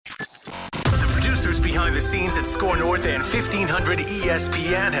behind the scenes at Score North and 1500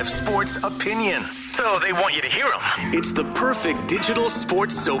 ESPN have sports opinions, so they want you to hear them. It's the perfect digital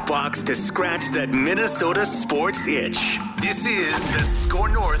sports soapbox to scratch that Minnesota sports itch. This is the Score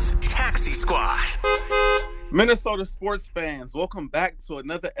North Taxi Squad. Minnesota sports fans, welcome back to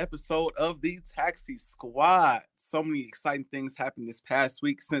another episode of the Taxi Squad. So many exciting things happened this past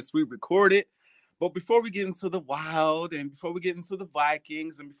week since we recorded. But before we get into the Wild and before we get into the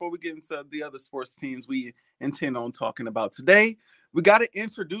Vikings and before we get into the other sports teams we intend on talking about today, we got to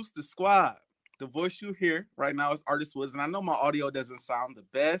introduce the squad. The voice you hear right now is Artist Woods, and I know my audio doesn't sound the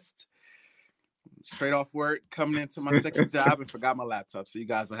best. Straight off work, coming into my second job and forgot my laptop. So you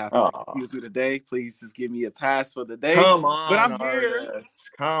guys will have to excuse me today. Please just give me a pass for the day. Come on, but I'm here.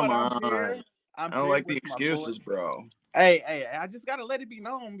 Come on. I don't like the excuses, bro. Hey, I just got to let it be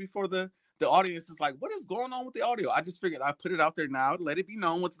known before the audience is like, what is going on with the audio? I just figured I'd put it out there now, let it be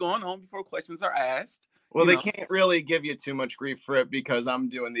known what's going on before questions are asked. Well, they can't really give you too much grief for it because I'm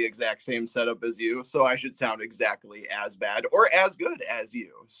doing the exact same setup as you, so I should sound exactly as bad or as good as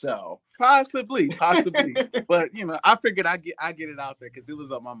you. So possibly. But I figured I get it out there because it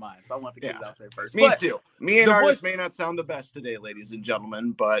was on my mind, so I want to get it out there first. Me too. Me and Artist may not sound the best today, ladies and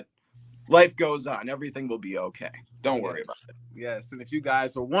gentlemen, but life goes on. Everything will be okay. Don't worry about it. Yes, and if you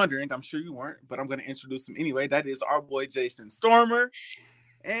guys were wondering, I'm sure you weren't, but I'm going to introduce him anyway. That is our boy Jason Stormer.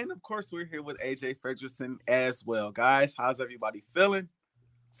 And, of course, we're here with AJ Fredrickson as well. Guys, how's everybody feeling?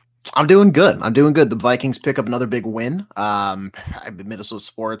 I'm doing good. The Vikings pick up another big win. Minnesota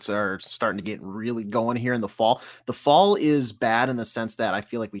sports are starting to get really going here in the fall. The fall is bad in the sense that I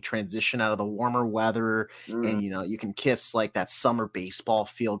feel like we transition out of the warmer weather and, you can kiss like that summer baseball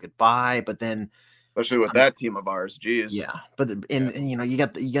feel goodbye, but then especially with that team of ours, geez. Yeah. But you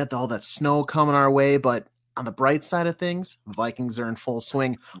got all that snow coming our way, but on the bright side of things, Vikings are in full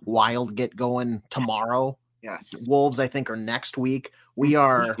swing. Wild get going tomorrow. Yes. Wolves, I think, are next week. We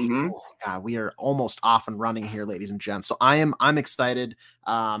are we are almost off and running here, ladies and gents. So I'm excited.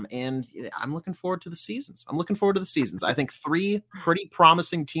 And I'm looking forward to the seasons. I think 3 pretty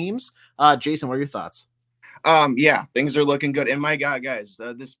promising teams. Jason, what are your thoughts? Things are looking good. And my God, guys,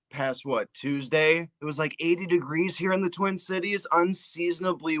 this past Tuesday, it was like 80 degrees here in the Twin Cities,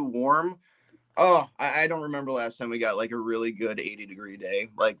 unseasonably warm. Oh, I don't remember last time we got like a really good 80-degree day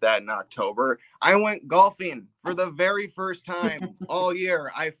like that in October. I went golfing for the very first time all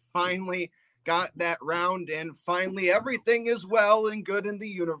year. I finally got that round in. Finally, everything is well and good in the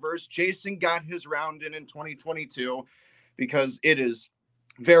universe. Jason got his round in 2022 because it is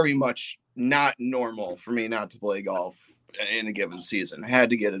very much not normal for me not to play golf in a given season. I had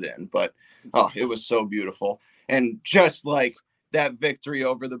to get it in, but it was so beautiful. And just like that victory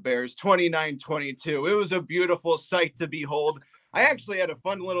over the Bears, 29-22. It was a beautiful sight to behold. I actually had a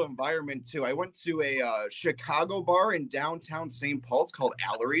fun little environment, too. I went to a Chicago bar in downtown St. Paul. It's called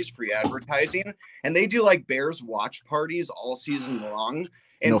Allery's, free advertising. And they do, like, Bears watch parties all season long.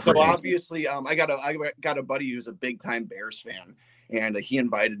 And obviously, I got a buddy who's a big-time Bears fan. And he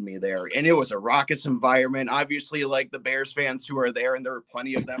invited me there. And it was a raucous environment. Obviously, like, the Bears fans who are there, and there were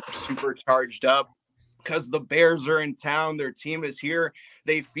plenty of them, super charged up. Because the Bears are in town, their team is here.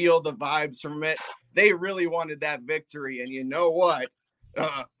 They feel the vibes from it. They really wanted that victory. And you know what?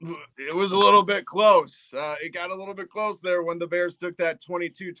 It was a little bit close. It got a little bit close there when the Bears took that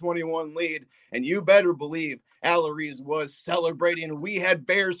 22-21 lead. And you better believe Allery's was celebrating. We had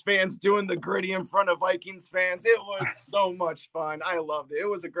Bears fans doing the gritty in front of Vikings fans. It was so much fun. I loved it. It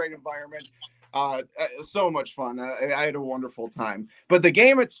was a great environment. So much fun. I had a wonderful time. But the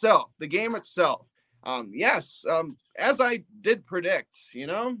game itself, as I did predict,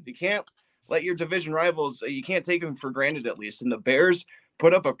 you can't let your division rivals, you can't take them for granted at least. And the Bears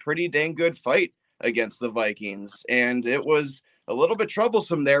put up a pretty dang good fight against the Vikings. And it was a little bit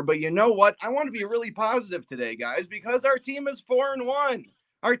troublesome there. But you know what? I want to be really positive today, guys, because our team is 4-1.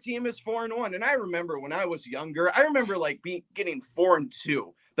 Our team is 4-1. And I remember when I was younger, getting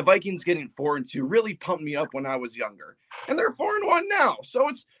 4-2. The Vikings getting 4-2 really pumped me up when I was younger. And they're 4-1 now. So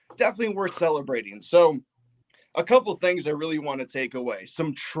it's definitely worth celebrating. So a couple things I really want to take away.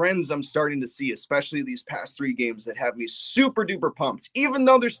 Some trends I'm starting to see, especially these past 3 games that have me super duper pumped, even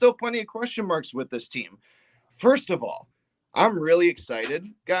though there's still plenty of question marks with this team. First of all, I'm really excited,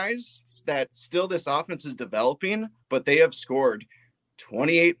 guys, that still this offense is developing, but they have scored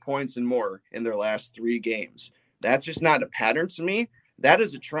 28 points and more in their last 3 games. That's just not a pattern to me. That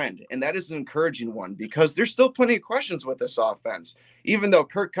is a trend, and that is an encouraging one because there's still plenty of questions with this offense. Even though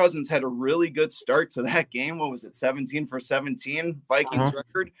Kirk Cousins had a really good start to that game, 17 for 17, Vikings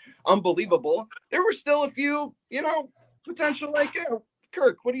record, unbelievable. There were still a few, potential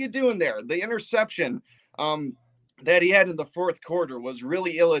Kirk, what are you doing there? The interception that he had in the fourth quarter was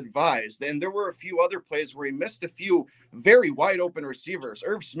really ill-advised. And there were a few other plays where he missed a few very wide open receivers.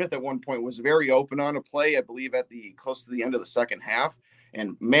 Irv Smith at one point was very open on a play, I believe, at the close to the end of the second half.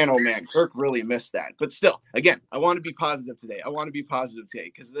 And man, oh man, Kirk really missed that. But still, again, I want to be positive today.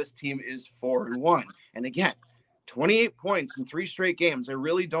 Because this team is 4-1. And again, 28 points in 3 straight games. I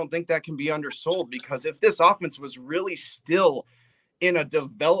really don't think that can be undersold, because if this offense was really still in a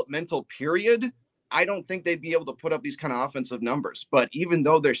developmental period, I don't think they'd be able to put up these kind of offensive numbers. But even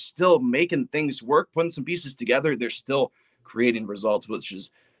though they're still making things work, putting some pieces together, they're still creating results, which is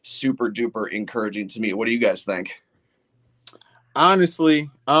super duper encouraging to me. What do you guys think?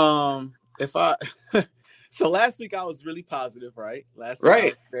 Honestly, if I so last week I was really positive, right? Last week I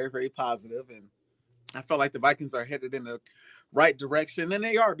was very, very positive, and I felt like the Vikings are headed in the right direction, and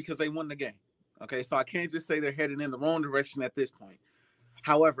they are, because they won the game. Okay, so I can't just say they're headed in the wrong direction at this point.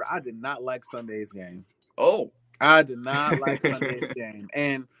 However, I did not like Sunday's game. I did not like Sunday's game.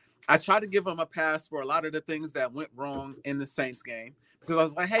 And I tried to give them a pass for a lot of the things that went wrong in the Saints game, because I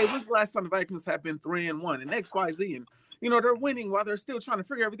was like, hey, when's the last time the Vikings have been 3-1 and XYZ? And, you know, they're winning while they're still trying to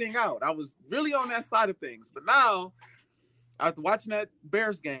figure everything out. I was really on that side of things. But now, after watching that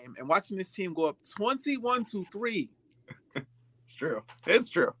Bears game and watching this team go up 21-3. It's true.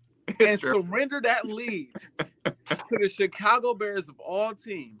 Surrender that lead to the Chicago Bears of all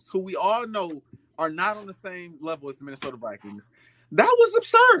teams, who we all know are not on the same level as the Minnesota Vikings. That was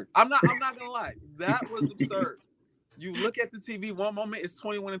absurd. I'm not gonna lie. That was absurd. You look at the TV, one moment it's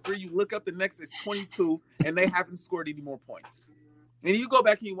 21-3. You look up the next, it's 22, and they haven't scored any more points. And you go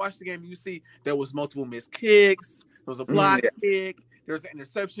back and you watch the game, and you see there was multiple missed kicks. There was a block kick. There was an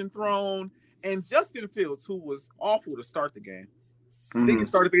interception thrown. And Justin Fields, who was awful to start the game, I think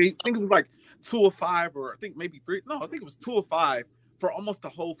it was like 2 of 5, or I think maybe 3. No, I think it was 2 of 5 for almost the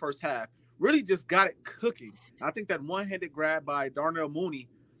whole first half. Really just got it cooking. I think that one-handed grab by Darnell Mooney,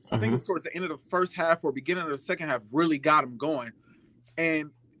 I think it was towards the end of the first half or beginning of the second half, really got him going.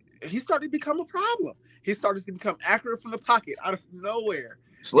 And he started to become a problem. He started to become accurate from the pocket out of nowhere.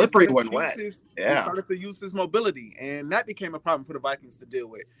 Slippery when wet. He started to use his mobility, and that became a problem for the Vikings to deal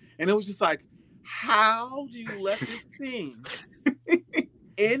with. And it was just like, how do you let this team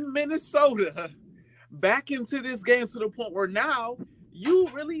in Minnesota back into this game to the point where now you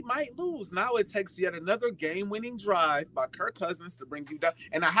really might lose? Now it takes yet another game-winning drive by Kirk Cousins to bring you down.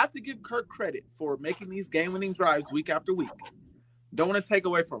 And I have to give Kirk credit for making these game-winning drives week after week. Don't want to take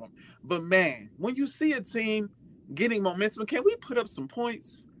away from him. But, man, when you see a team getting momentum, can we put up some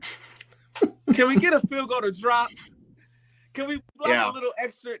points? Can we get a field goal to drop? Can we block a little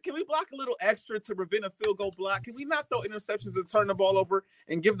extra? Can we block a little extra to prevent a field goal block? Can we not throw interceptions and turn the ball over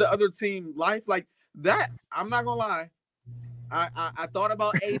and give the other team life like that? I'm not gonna lie. I thought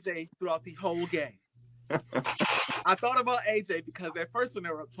about AJ throughout the whole game. I thought about AJ because at first when they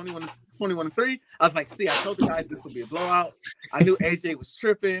were up 21-3, I was like, see, I told the guys this will be a blowout. I knew AJ was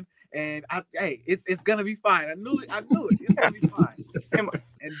tripping, and it's gonna be fine. I knew it. It's gonna be fine.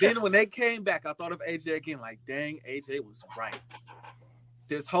 And then when they came back, I thought of AJ again, like, dang, AJ was right.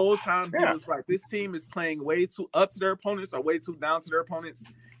 This whole time he was right. This team is playing way too up to their opponents or way too down to their opponents,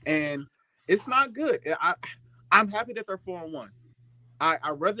 and it's not good. I'm happy that they're 4-1. I'd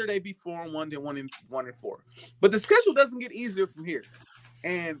rather they be 4-1 than 1-4. But the schedule doesn't get easier from here,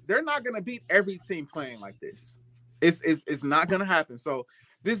 and they're not going to beat every team playing like this. It's not going to happen. So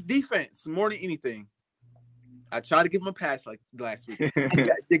this defense, more than anything, I tried to give them a pass like last week.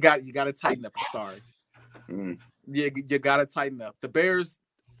 You got to tighten up. I'm sorry. You got to tighten up. The Bears'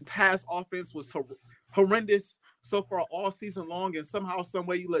 pass offense was horrendous so far all season long, and somehow, some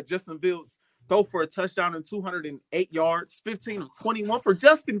way, you let Justin Fields throw for a touchdown and 208 yards, 15 of 21 for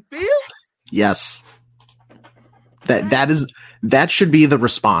Justin Fields. Yes. That should be the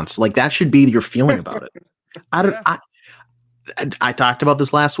response. Like, that should be your feeling about it. I talked about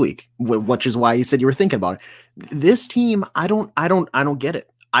this last week, which is why you said you were thinking about it. This team, I don't get it.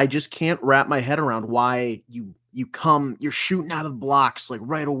 I just can't wrap my head around why you're shooting out of the blocks like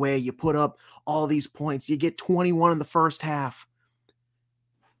right away. You put up all these points. You get 21 in the first half.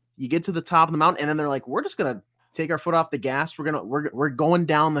 You get to the top of the mountain, and then they're like, we're just gonna take our foot off the gas. We're going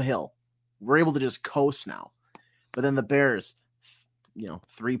down the hill. We're able to just coast now. But then the Bears,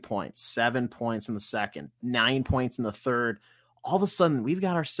 3 points, 7 points in the second, 9 points in the third. All of a sudden, we've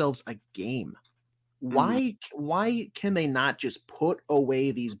got ourselves a game. Why can they not just put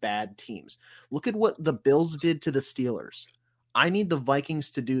away these bad teams? Look at what the Bills did to the Steelers. I need the Vikings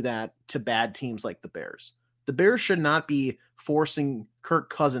to do that to bad teams like the Bears. The Bears should not be forcing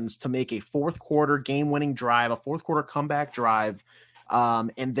Kirk Cousins to make a fourth quarter game-winning drive, a fourth quarter comeback drive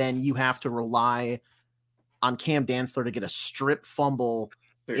And then you have to rely on Cam Dantzler to get a strip fumble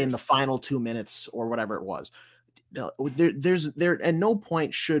in the final 2 minutes or whatever it was. There at no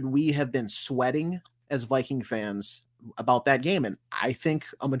point should we have been sweating as Viking fans about that game. And I think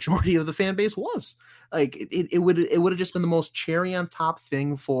a majority of the fan base was like, it would have just been the most cherry on top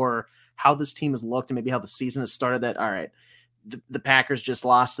thing for how this team has looked and maybe how the season has started, that, all right, the Packers just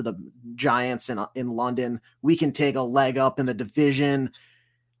lost to the Giants in London. We can take a leg up in the division.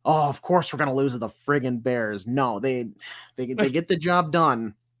 Oh, of course we're going to lose to the friggin' Bears. No, they get the job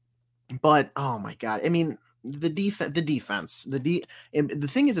done. But oh my God. I mean, the defense, and the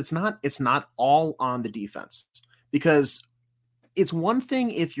thing is, it's not all on the defense, because it's one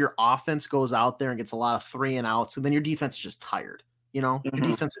thing if your offense goes out there and gets a lot of 3 and outs, and then your defense is just tired. Your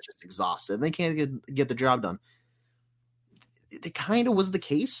defense is just exhausted and they can't get the job done. It kind of was the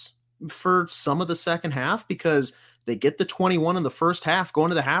case for some of the second half, because they get the 21 in the first half, going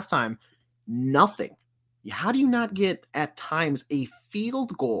to the halftime, nothing. How do you not get at times a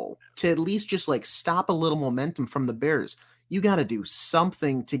field goal to at least just like stop a little momentum from the Bears? You got to do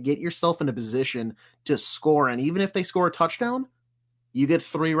something to get yourself in a position to score. And even if they score a touchdown, you get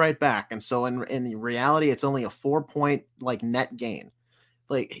 3 right back. And so in reality, it's only a 4-point like net gain.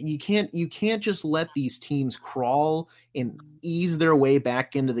 Like you can't just let these teams crawl and ease their way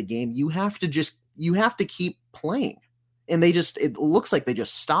back into the game. You have to keep playing. And it looks like they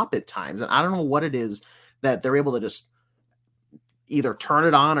just stop at times. And I don't know what it is that they're able to just either turn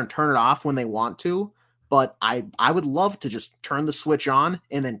it on or turn it off when they want to. But I would love to just turn the switch on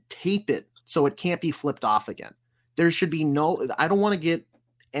and then tape it so it can't be flipped off again. There should be I don't want to get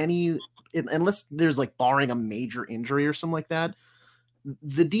any, unless there's like barring a major injury or something like that.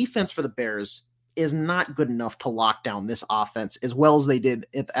 The defense for the Bears is not good enough to lock down this offense as well as they did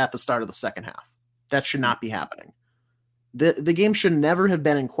at the start of the second half. That should not be happening. The game should never have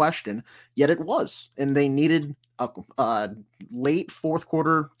been in question, yet it was. And they needed a late fourth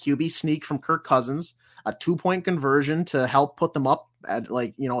quarter QB sneak from Kirk Cousins, a 2-point conversion to help put them up at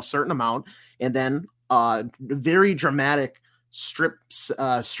a certain amount, and then very dramatic strip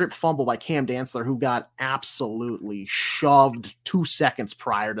fumble by Cam Dantzler, who got absolutely shoved 2 seconds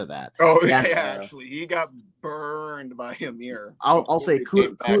prior to that. Oh yeah, actually, he got burned by Amir. I'll say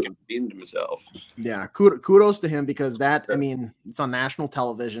kudos and beamed himself. Yeah, kudos to him, because it's on national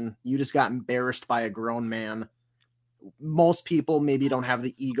television. You just got embarrassed by a grown man. Most people maybe don't have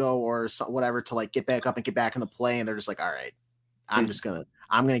the ego or whatever to like get back up and get back in the play, and they're just like, all right, I'm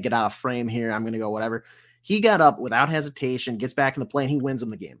gonna get out of frame here. I'm gonna go whatever. He got up without hesitation, gets back in the play, and he wins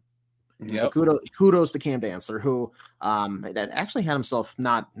them the game. Yep. So kudos to Cam Dantzler, who actually had himself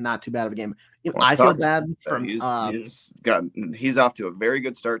not too bad of a game. I feel bad from he's off to a very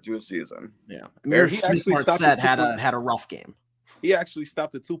good start to his season. Yeah, Smith-Marsette had a rough game. He actually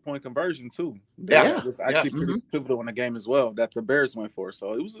stopped a 2-point conversion too. Yeah, it was actually pretty pivotal in the game as well that the Bears went for.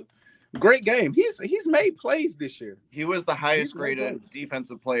 So it was a great game. He's made plays this year. He was the highest rated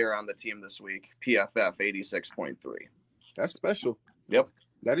defensive player on the team this week. PFF 86.3. That's special. Yep.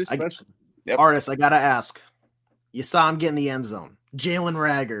 That is special. Yep. Artist, I gotta ask. You saw him get in the end zone. Jalen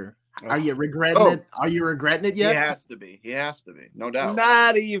Rager. Are you regretting it? Are you regretting it yet? He has to be. No doubt.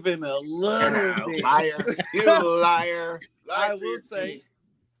 Not even a little bit. Liar. You liar. I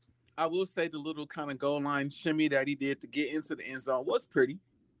will say the little kind of goal line shimmy that he did to get into the end zone was pretty.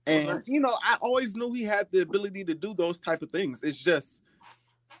 And, I always knew he had the ability to do those type of things. It's just,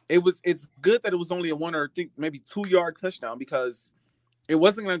 it's good that it was only a 1 or I think maybe 2-yard touchdown, because it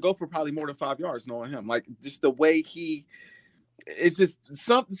wasn't going to go for probably more than 5 yards knowing him. Like just the way it's just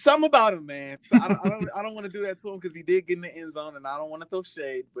something about him, man. So I don't want to do that to him, because he did get in the end zone, and I don't want to throw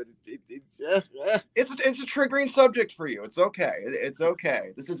shade, but it's a triggering subject for you. It's okay. It's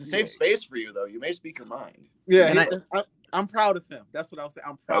okay. This is a safe space for you, though. You may speak your mind. Yeah, I'm proud of him. That's what I was saying.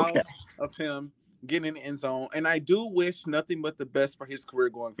 I'm proud of him getting in the end zone, and I do wish nothing but the best for his career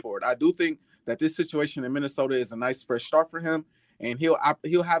going forward. I do think that this situation in Minnesota is a nice fresh start for him, and he'll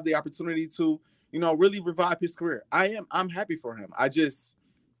have the opportunity to really revive his career. I'm happy for him. I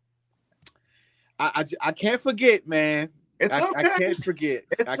can't forget, man. I can't forget.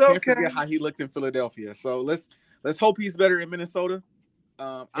 I can't forget how he looked in Philadelphia. So let's hope he's better in Minnesota.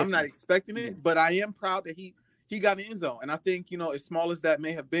 I'm not expecting it, but I am proud that he got in the end zone. And I think, as small as that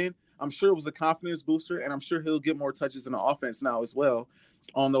may have been, I'm sure it was a confidence booster, and I'm sure he'll get more touches in the offense now as well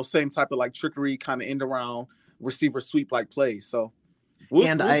on those same type of like trickery kind of end around receiver sweep like plays. So we'll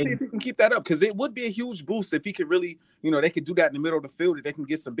see if he can keep that up, because it would be a huge boost if he could really, they could do that in the middle of the field, and they can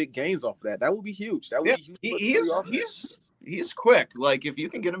get some big gains off of that. That would be huge. That would be huge. He's quick. Like if you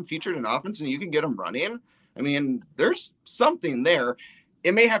can get him featured in offense and you can get him running, I mean, there's something there.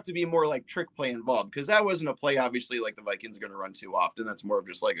 It may have to be more like trick play involved, because that wasn't a play, obviously, like the Vikings are going to run too often. That's more of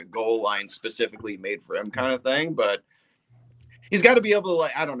just like a goal line specifically made for him kind of thing. But he's got to be able to,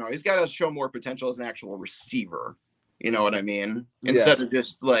 like, I don't know, he's got to show more potential as an actual receiver. You know what I mean? Instead of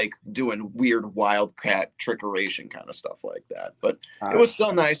just like doing weird wildcat trickeration kind of stuff like that. But it was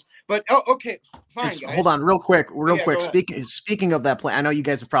still nice. But okay, fine. Guys. Hold on, real quick. Speaking of that play, I know you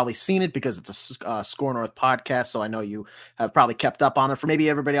guys have probably seen it because it's a Score North podcast, so I know you have probably kept up on it. For maybe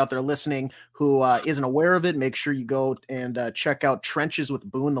everybody out there listening who isn't aware of it, make sure you go and check out Trenches with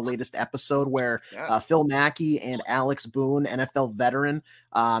Boone, the latest episode where Phil Mackey and Alex Boone, NFL veteran,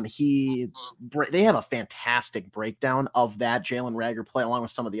 they have a fantastic breakdown of that Jalen Reagor play along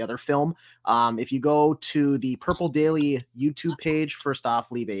with some of the other film. If you go to the Purple Daily YouTube page, first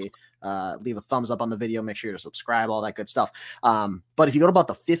off, leave a thumbs up on the video, make sure you subscribe, all that good stuff. But if you go to about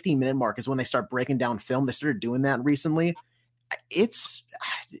the 50-minute mark is when they start breaking down film. They started doing that recently. It's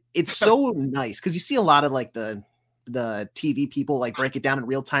so nice because you see a lot of like the TV people like break it down in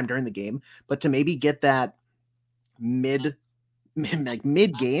real time during the game, but to maybe get that mid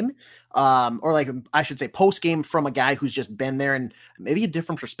game, or like I should say post game from a guy who's just been there and maybe a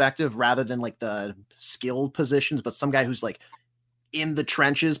different perspective rather than like the skilled positions, but some guy who's like in the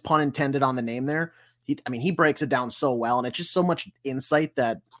trenches, pun intended on the name there. He breaks it down so well, and it's just so much insight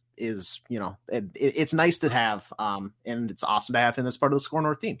that is, it's nice to have, and it's awesome to have him as part of the Score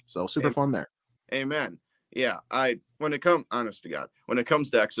North team. So super fun there. Amen. Yeah, honest to God, when it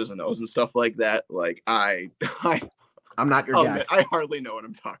comes to X's and O's and stuff like that, like I'm not your guy. Man, I hardly know what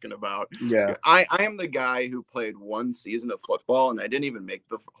I'm talking about. Yeah. I am the guy who played one season of football, and I didn't even make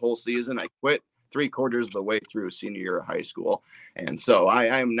the whole season. I quit 3/4 of the way through senior year of high school. And so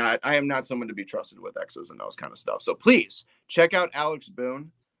I am not someone to be trusted with X's and O's kind of stuff. So please check out Alex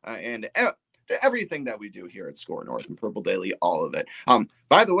Boone and everything that we do here at Score North and Purple Daily, all of it.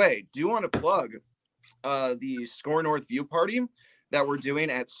 By the way, do you want to plug the Score North View Party that we're doing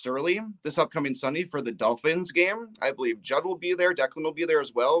at Surly this upcoming Sunday for the Dolphins game? I believe Judd will be there. Declan will be there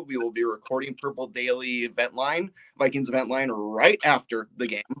as well. We will be recording Purple Daily Vikings event line right after the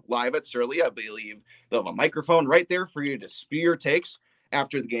game, live at Surly. I believe they'll have a microphone right there for you to spew your takes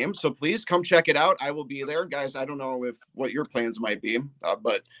after the game. So please come check it out. I will be there. Guys, I don't know what your plans might be,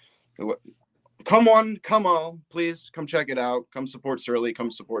 but come on, please come check it out. Come support Surly.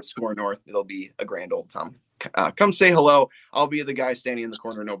 Come support Score North. It'll be a grand old time. Come say hello. I'll be the guy standing in the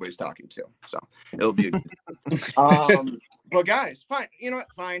corner nobody's talking to. So it'll be but guys, fine. You know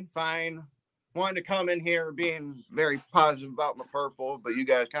what? Fine. Wanted to come in here being very positive about my purple, but you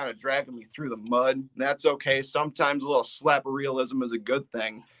guys kind of dragging me through the mud. That's okay. Sometimes a little slap of realism is a good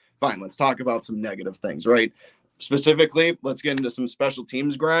thing. Fine, let's talk about some negative things, right? Specifically, let's get into some special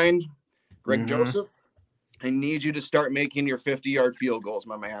teams grind. Greg Joseph, I need you to start making your 50-yard field goals,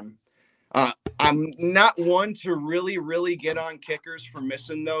 my man. I'm not one to really get on kickers for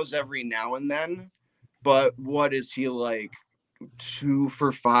missing those every now and then, but what is he, like 2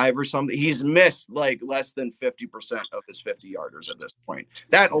 for 5 or something? He's missed like less than 50% of his 50-yarders at this point.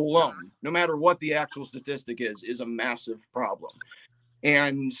 That alone, no matter what the actual statistic is a massive problem.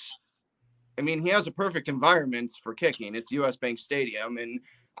 And I mean, he has a perfect environment for kicking. It's US Bank Stadium, and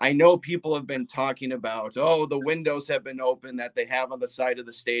I know people have been talking about, the windows have been open that they have on the side of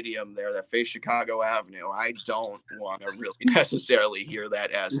the stadium there that face Chicago Avenue. I don't want to really necessarily hear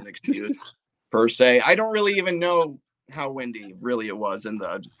that as an excuse per se. I don't really even know how windy really it was in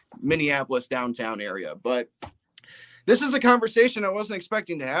the Minneapolis downtown area. But this is a conversation I wasn't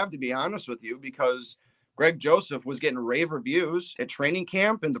expecting to have, to be honest with you, because Greg Joseph was getting rave reviews at training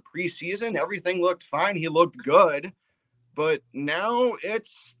camp in the preseason. Everything looked fine. He looked good. But now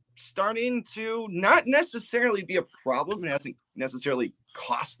it's starting to not necessarily be a problem. It hasn't necessarily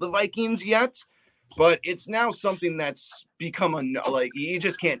cost the Vikings yet, but it's now something that's become you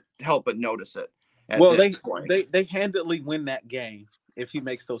just can't help but notice it. They handily win that game if he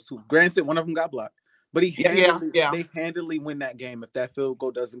makes those two. Granted, one of them got blocked, but they handily win that game if that field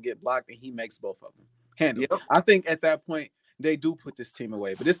goal doesn't get blocked and he makes both of them. Handily. Yep. I think at that point they do put this team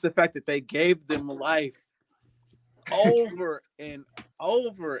away, but it's the fact that they gave them life over and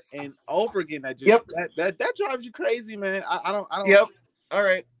over and over again. That drives you crazy, man. I don't. Yep. All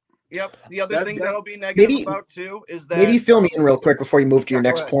right. Yep. The other thing that'll be negative about too is that maybe fill me in real quick before you move to your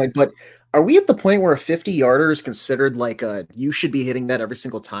next point. But are we at the point where a 50-yarder is considered like you should be hitting that every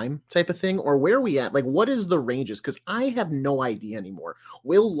single time type of thing, or where are we at? Like, what is the ranges? Because I have no idea anymore.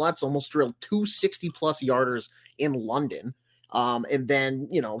 Will Lutz almost drilled 260+ yarders in London. And then,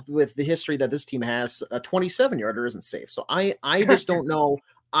 with the history that this team has, a 27-yarder isn't safe. So I just don't know.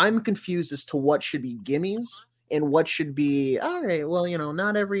 I'm confused as to what should be gimmies and what should be, all right, well,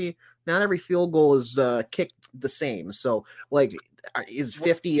 not every field goal is kicked the same. So like, is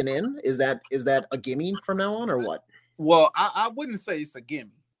 50 and in? Is that a gimme from now on or what? Well, I wouldn't say it's a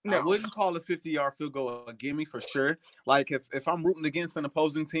gimme. No. I wouldn't call a 50-yard field goal a gimme for sure. Like if I'm rooting against an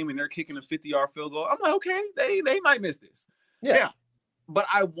opposing team and they're kicking a 50-yard field goal, I'm like, okay, they might miss this. Yeah. But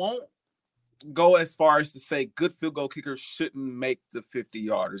I won't go as far as to say good field goal kickers shouldn't make the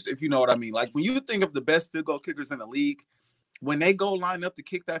 50-yarders, if you know what I mean. Like when you think of the best field goal kickers in the league, when they go line up to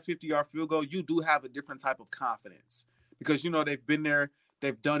kick that 50-yard field goal, you do have a different type of confidence because they've been there.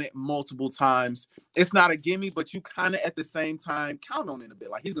 They've done it multiple times. It's not a gimme, but you kind of at the same time count on it a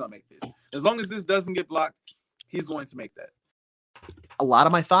bit. Like he's going to make this. As long as this doesn't get blocked, he's going to make that. A lot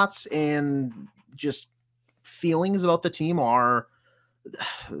of my thoughts and just feelings about the team are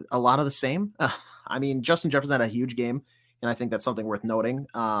a lot of the same. I mean, Justin Jefferson had a huge game, and I think that's something worth noting.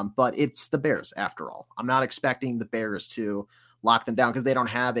 But it's the Bears after all. I'm not expecting the Bears to lock them down because they don't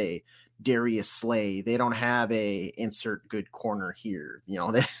have a Darius Slay. They don't have a insert good corner here.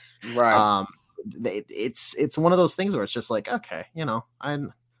 Right. It's one of those things where it's just like, okay,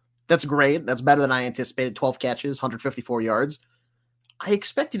 that's great. That's better than I anticipated. 12 catches, 154 yards. I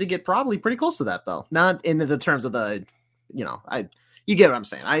expect you to get probably pretty close to that though. Not in the terms of the, you get what I'm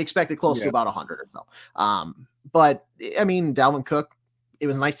saying. I expected close to about 100 or so. But I mean, Dalvin Cook, it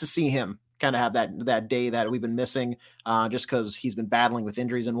was nice to see him kind of have that day that we've been missing just because he's been battling with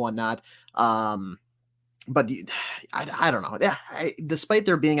injuries and whatnot. But I don't know. Despite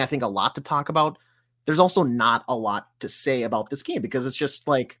there being, I think, a lot to talk about, there's also not a lot to say about this game because it's just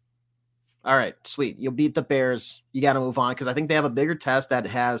like, all right, sweet. You'll beat the Bears. You got to move on because I think they have a bigger test that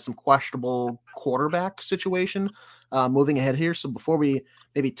has some questionable quarterback situation moving ahead here. So before we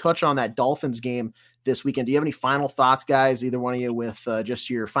maybe touch on that Dolphins game this weekend, do you have any final thoughts, guys, either one of you, with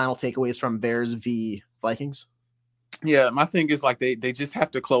just your final takeaways from Bears v Vikings? Yeah, my thing is like they just have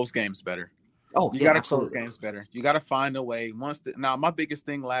to close games better. Oh, you got to close games better. You got to find a way. Now, my biggest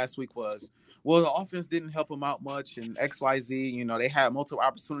thing last week was, well, the offense didn't help them out much, and XYZ, they had multiple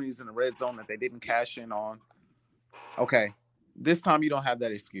opportunities in the red zone that they didn't cash in on. Okay, this time you don't have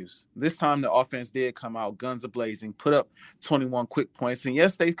that excuse. This time the offense did come out guns a-blazing, put up 21 quick points, and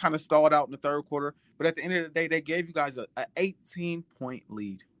yes, they kind of stalled out in the third quarter, but at the end of the day, they gave you guys an 18-point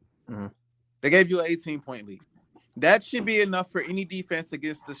lead. Mm-hmm. They gave you an 18-point lead. That should be enough for any defense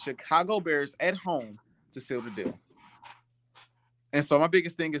against the Chicago Bears at home to seal the deal. And so my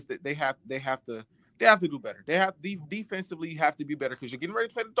biggest thing is that they have to do better. Defensively, you have to be better because you're getting ready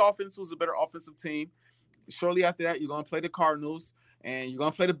to play the Dolphins, who's a better offensive team. Shortly after that, you're going to play the Cardinals, and you're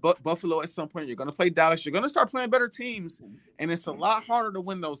going to play the Buffalo at some point. You're going to play Dallas. You're going to start playing better teams, and it's a lot harder to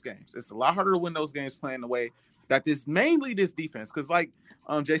win those games. It's a lot harder to win those games playing the way that this defense, because like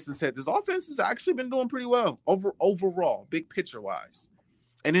Jason said, this offense has actually been doing pretty well overall, big picture wise,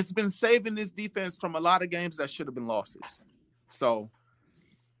 and it's been saving this defense from a lot of games that should have been losses. So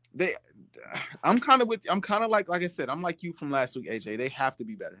I'm kind of like I said, I'm like you from last week, AJ. They have to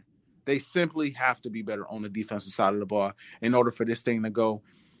be better. They simply have to be better on the defensive side of the ball in order for this thing to go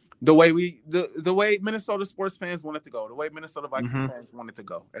the way the way Minnesota sports fans want it to go, the way Minnesota Vikings fans want it to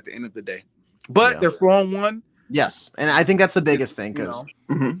go at the end of the day. But they're 4-1. Yes, and I think that's the biggest thing because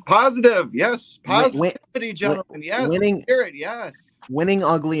positive, yes, positivity, gentlemen, yes, winning, spirit, yes. Winning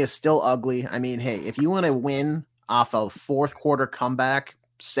ugly is still ugly. I mean, hey, if you want to win off a fourth quarter comeback,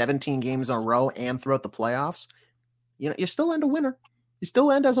 17 games in a row, and throughout the playoffs, you still end a winner. You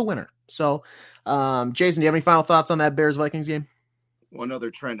still end as a winner. So, Jason, do you have any final thoughts on that Bears-Vikings game? One other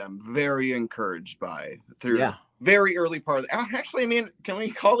trend I'm very encouraged by through very early part of actually, I mean, can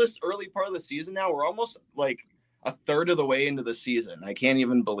we call this early part of the season now? We're almost like a third of the way into the season. I can't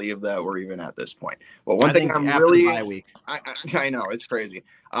even believe that we're even at this point. But one thing I'm really I know it's crazy.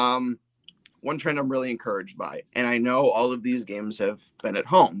 One trend I'm really encouraged by, and I know all of these games have been at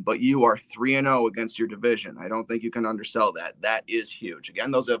home, but you are 3-0 against your division. I don't think you can undersell that. That is huge.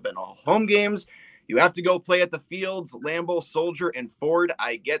 Again, those have been all home games. You have to go play at the fields, Lambeau, Soldier, and Ford.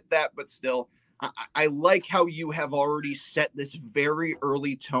 I get that, but still, I like how you have already set this very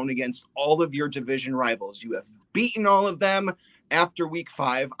early tone against all of your division rivals. You have beaten all of them after week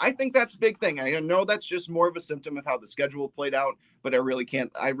 5. I think that's a big thing. I know that's just more of a symptom of how the schedule played out, but I really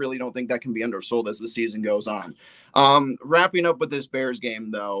don't think that can be undersold as the season goes on. Wrapping up with this Bears game,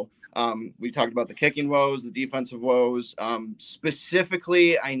 though, we talked about the kicking woes, the defensive woes.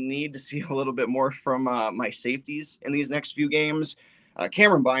 Specifically, I need to see a little bit more from my safeties in these next few games.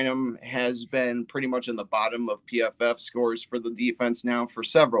 Cameron Bynum has been pretty much in the bottom of PFF scores for the defense now for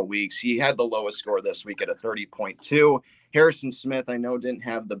several weeks. He had the lowest score this week at a 30.2. Harrison Smith, I know, didn't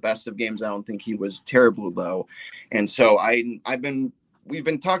have the best of games. I don't think he was terribly low. And so we've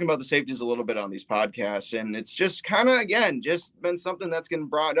been talking about the safeties a little bit on these podcasts, and it's just kind of, again, just been something that's getting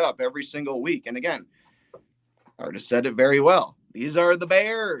brought up every single week. And again, Artis said it very well. These are the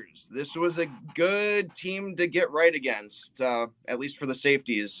Bears. This was a good team to get right against, at least for the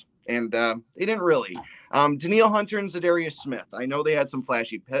safeties. And they didn't really. Danielle Hunter and Zadarius Smith. I know they had some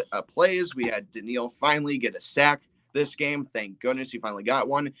flashy plays. We had Danielle finally get a sack this game. Thank goodness he finally got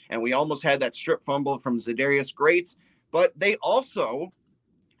one. And we almost had that strip fumble from Zadarius. Great. But they also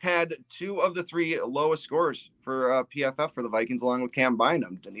had 2 of the 3 lowest scores for PFF for the Vikings, along with Cam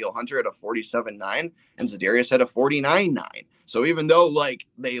Bynum. Danielle Hunter had a 47-9 and Zadarius had a 49-9. So even though like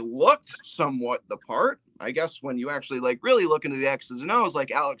they looked somewhat the part, I guess when you actually like really look into the X's and O's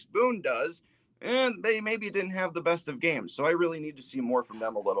like Alex Boone does, and they maybe didn't have the best of games. So I really need to see more from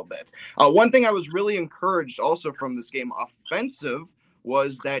them a little bit. One thing I was really encouraged also from this game offensive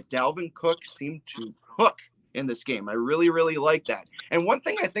was that Dalvin Cook seemed to cook in this game. I really, really like that. And one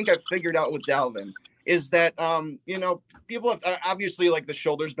thing I think I've figured out with Dalvin is that, people have obviously like the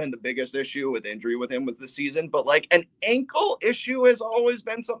shoulder's been the biggest issue with injury with him with the season, but like an ankle issue has always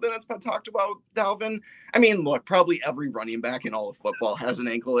been something that's been talked about with Dalvin. I mean, look, probably every running back in all of football has an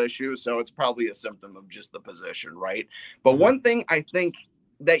ankle issue, so it's probably a symptom of just the position, right? But one thing I think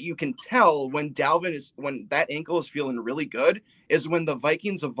that you can tell when when that ankle is feeling really good is when the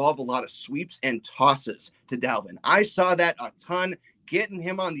Vikings evolve a lot of sweeps and tosses to Dalvin. I saw that a ton, getting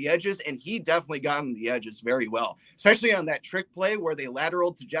him on the edges, and he definitely got on the edges very well, especially on that trick play where they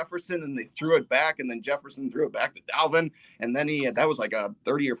lateraled to Jefferson and they threw it back, and then Jefferson threw it back to Dalvin, and then that was like a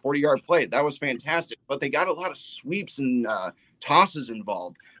 30 or 40-yard play. That was fantastic, but they got a lot of sweeps and tosses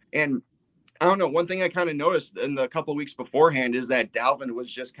involved. And I don't know, one thing I kind of noticed in the couple of weeks beforehand is that Dalvin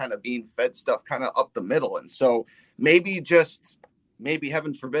was just kind of being fed stuff kind of up the middle, and so maybe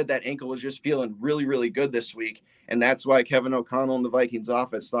heaven forbid that ankle was just feeling really, really good this week. And that's why Kevin O'Connell and the Vikings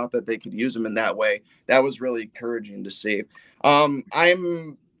offense thought that they could use him in that way. That was really encouraging to see. I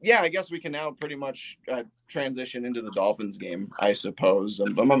guess we can now pretty much transition into the Dolphins game, I suppose.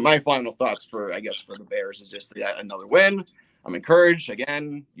 But my final thoughts for the Bears is just another win. I'm encouraged.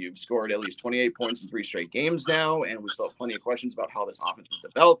 Again, you've scored at least 28 points in 3 straight games now, and we still have plenty of questions about how this offense is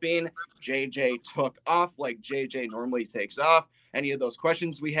developing. JJ took off like JJ normally takes off. Any of those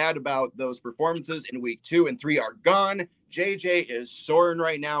questions we had about those performances in week 2 and 3 are gone. JJ is soaring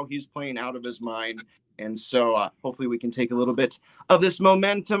right now. He's playing out of his mind. And so hopefully we can take a little bit of this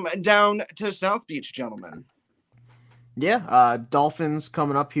momentum down to South Beach, gentlemen. Yeah, Dolphins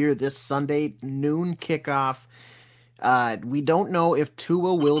coming up here this Sunday, noon kickoff. We don't know if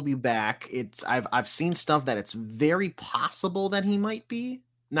Tua will be back. I've seen stuff that it's very possible that he might be.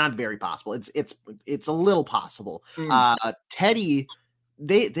 Not very possible. It's a little possible. Teddy,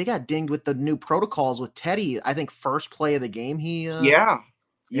 they got dinged with the new protocols with Teddy. I think first play of the game.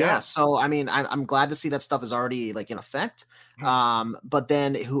 Yeah. So I mean, I'm glad to see that stuff is already like in effect. But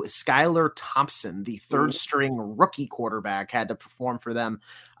then Skylar Thompson, the third string rookie quarterback, had to perform for them.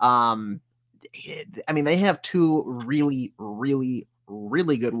 I mean, they have 2 really, really,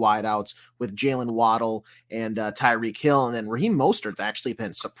 really good wideouts with Jalen Waddle and Tyreek Hill, and then Raheem Mostert's actually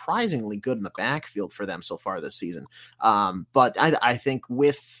been surprisingly good in the backfield for them so far this season. But I think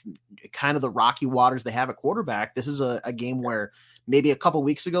with kind of the rocky waters they have at quarterback, this is a game where maybe a couple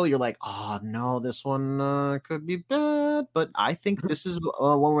weeks ago you're like, oh no, this one could be bad. But I think this is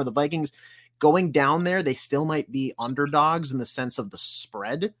one where the Vikings going down there, they still might be underdogs in the sense of the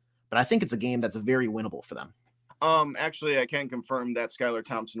spread, but I think it's a game that's very winnable for them. Actually, I can confirm that Skylar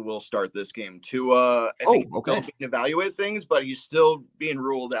Thompson will start this game too. I think he's still being evaluated things, but he's still being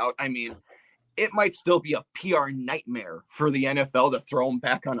ruled out. I mean, it might still be a PR nightmare for the NFL to throw him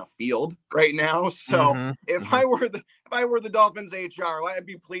back on a field right now. So if I were the Dolphins HR, I'd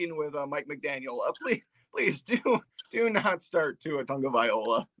be pleading with Mike McDaniel. Please do not start Tua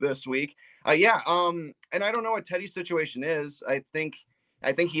Tagovailoa this week. And I don't know what Teddy's situation is. I think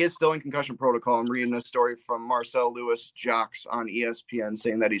he is still in concussion protocol. I'm reading a story from Marcel Lewis Jocks on ESPN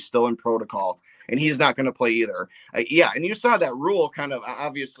saying that he's still in protocol and he's not going to play either. And you saw that rule kind of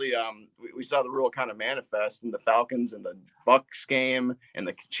obviously. We saw the rule kind of manifest in the Falcons and the Bucs game and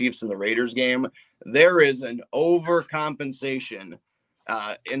the Chiefs and the Raiders game. There is an overcompensation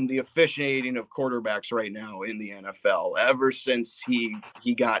in the officiating of quarterbacks right now in the NFL. Ever since he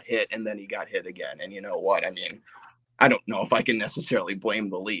got hit and then he got hit again, and you know what? I mean, I don't know if I can necessarily blame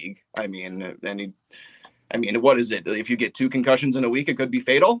the league. I mean, what is it? If you get 2 concussions in a week, it could be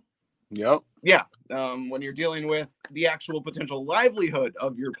fatal. Yep. Yeah. When you're dealing with the actual potential livelihood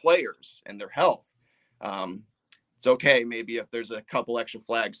of your players and their health, it's okay maybe if there's a couple extra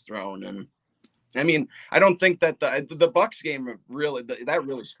flags thrown. And I mean, I don't think that the Bucs game really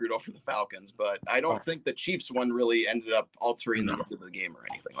screwed over the Falcons, but I don't think the Chiefs one really ended up altering the end of the game or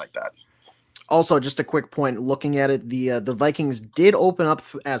anything like that. Also, just a quick point, looking at it, the Vikings did open up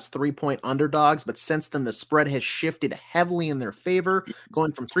as 3-point underdogs, but since then the spread has shifted heavily in their favor,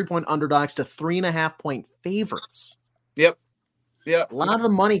 going from 3-point underdogs to 3.5-point favorites. Yep. A lot of the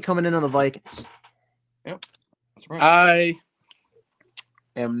money coming in on the Vikings. Yep. That's right. I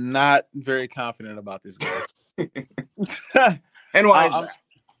am not very confident about this game. And why?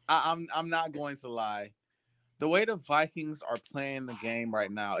 I'm not going to lie. The way the Vikings are playing the game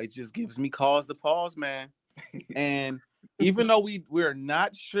right now, it just gives me cause to pause, man. And even though we're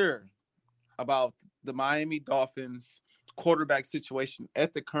not sure about the Miami Dolphins quarterback situation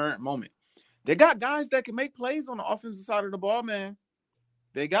at the current moment, they got guys that can make plays on the offensive side of the ball, man.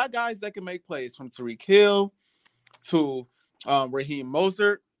 They got guys that can make plays, from Tyreek Hill to Raheem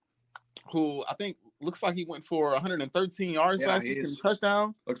Mostert, who I think looks like he went for 113 yards last week in a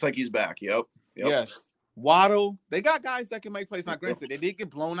touchdown. Looks like he's back. Yep. Yes. Waddle. They got guys that can make plays. Now, granted, they did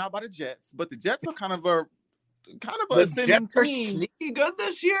get blown out by the Jets, but the Jets are kind of a ascending team. Sneaky good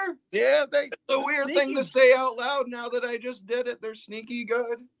this year. Yeah, it's a weird thing to say out loud now that I just did it. They're sneaky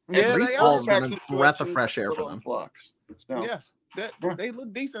good. Yeah, they are. Been a breath of fresh air for them. Flux. So. Yeah, they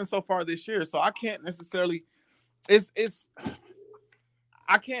look decent so far this year. So I can't necessarily.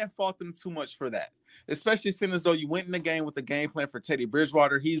 I can't fault them too much for that. Especially seeing as though you went in the game with a game plan for Teddy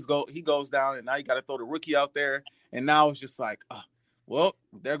Bridgewater. He goes down, and now you got to throw the rookie out there. And now it's just like, well,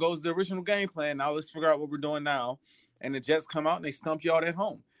 there goes the original game plan. Now let's figure out what we're doing now. And the Jets come out and they stump you out at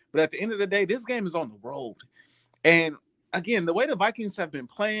home. But at the end of the day, this game is on the road. And again, the way the Vikings have been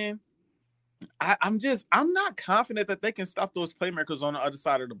playing, I'm not confident that they can stop those playmakers on the other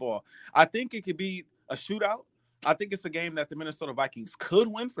side of the ball. I think it could be a shootout. I think it's a game that the Minnesota Vikings could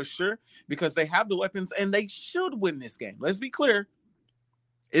win for sure, because they have the weapons and they should win this game. Let's be clear.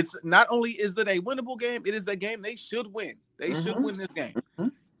 It's not only is it a winnable game, it is a game they should win. They should win this game.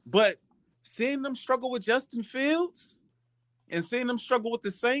 But seeing them struggle with Justin Fields and seeing them struggle with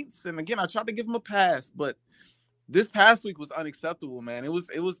the Saints, and again, I tried to give them a pass, but this past week was unacceptable, man. It was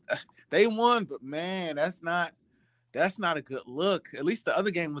they won, but man, that's not a good look. At least the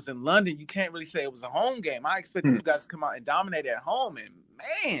other game was in London. You can't really say it was a home game. I expected you guys to come out and dominate at home, and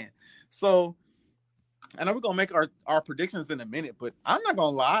man. So I know we're going to make our predictions in a minute, but I'm not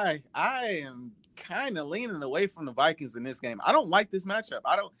going to lie. I am kind of leaning away from the Vikings in this game. I don't like this matchup.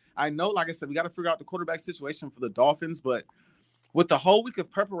 I know, like I said, we got to figure out the quarterback situation for the Dolphins, but with the whole week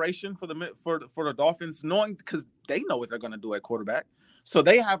of preparation for the Dolphins, knowing, because they know what they're going to do at quarterback. So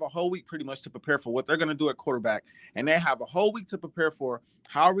they have a whole week pretty much to prepare for what they're going to do at quarterback. And they have a whole week to prepare for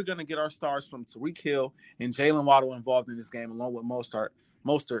how are we going to get our stars from Tyreek Hill and Jalen Waddle involved in this game, along with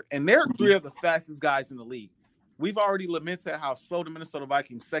Mostert. And they're three of the fastest guys in the league. We've already lamented how slow the Minnesota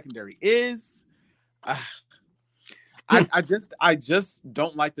Vikings secondary is. I just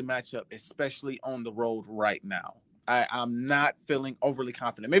don't like the matchup, especially on the road right now. I'm not feeling overly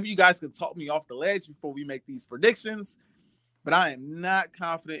confident. Maybe you guys can talk me off the ledge before we make these predictions, but I am not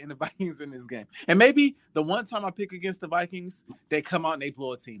confident in the Vikings in this game. And maybe the one time I pick against the Vikings, they come out and they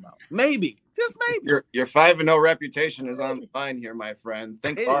blow a team out. Maybe, just maybe. Your 5-0 reputation is on the line here, my friend.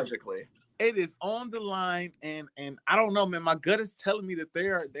 Think logically. It is on the line, and I don't know, man. My gut is telling me that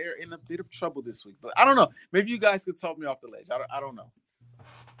they're in a bit of trouble this week, but I don't know. Maybe you guys could talk me off the ledge. I don't know.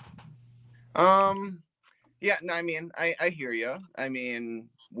 Yeah, no, I mean, I hear you. I mean,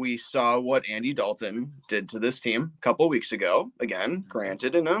 we saw what Andy Dalton did to this team a couple of weeks ago. Again,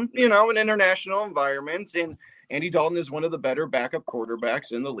 granted, in an international environment, and Andy Dalton is one of the better backup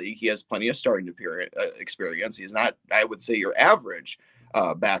quarterbacks in the league. He has plenty of starting experience. He's not, I would say, your average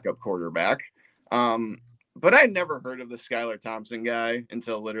backup quarterback. But I never heard of the Skylar Thompson guy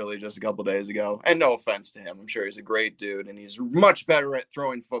until literally just a couple days ago. And no offense to him, I'm sure he's a great dude, and he's much better at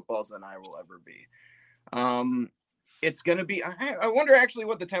throwing footballs than I will ever be. It's going to be, I wonder actually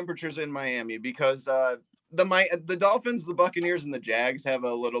what the temperature's in Miami, because the Dolphins, the Buccaneers, and the Jags have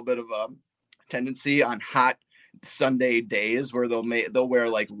a little bit of a tendency on hot Sunday days where they'll wear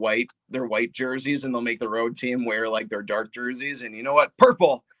like their white jerseys, and they'll make the road team wear like their dark jerseys. And you know what?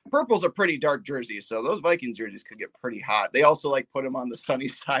 Purple's a pretty dark jersey. So those Vikings jerseys could get pretty hot. They also like put them on the sunny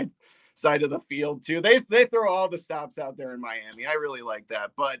side of the field too. They throw all the stops out there in Miami. I really like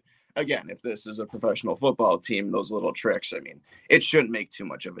that. But again, if this is a professional football team, those little tricks, I mean, it shouldn't make too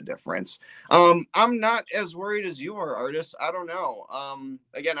much of a difference. I'm not as worried as you are, Artis. I don't know.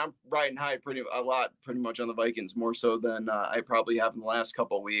 Again, I'm riding high pretty much on the Vikings, more so than I probably have in the last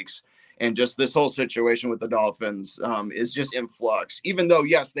couple of weeks. And just this whole situation with the Dolphins is just in flux. Even though,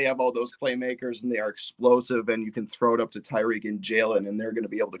 yes, they have all those playmakers and they are explosive and you can throw it up to Tyreek and Jalen and they're going to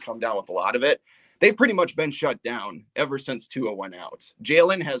be able to come down with a lot of it. They've pretty much been shut down ever since Tua went out.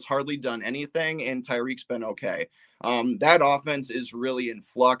 Jalen has hardly done anything and Tyreek's been okay. That offense is really in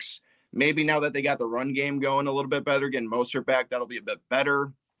flux. Maybe now that they got the run game going a little bit better, getting Mostert back, that'll be a bit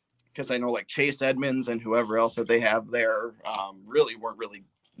better. Because I know like Chase Edmonds and whoever else that they have there really weren't really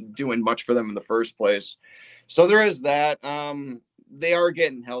doing much for them in the first place. So there is that. They are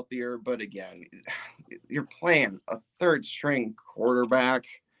getting healthier, but again, you're playing a third string quarterback.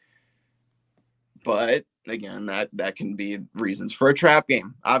 But again, that can be reasons for a trap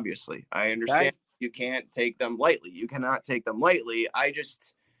game. Obviously, I understand you can't take them lightly. You cannot take them lightly. I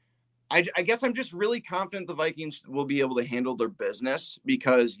guess I'm just really confident the Vikings will be able to handle their business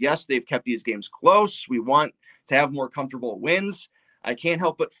because, yes, they've kept these games close. We want to have more comfortable wins. I can't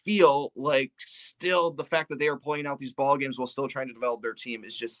help but feel like still the fact that they are pulling out these ball games while still trying to develop their team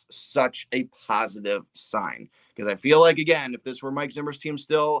is just such a positive sign. Because I feel like, again, if this were Mike Zimmer's team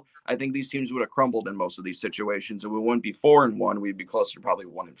still, I think these teams would have crumbled in most of these situations. And we wouldn't be 4-1. We'd be closer to probably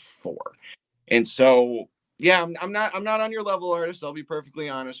 1-4. And so, yeah, I'm not on your level, Artist. I'll be perfectly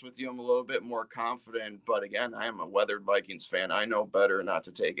honest with you. I'm a little bit more confident. But again, I am a weathered Vikings fan. I know better not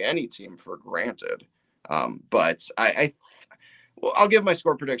to take any team for granted. But I'll give my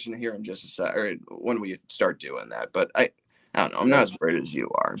score prediction here in just a sec, or when we start doing that. But I don't know. I'm not as worried as you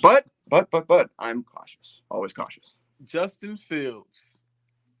are. But I'm cautious. Always cautious. Justin Fields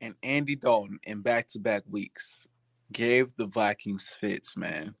and Andy Dalton in back-to-back weeks gave the Vikings fits,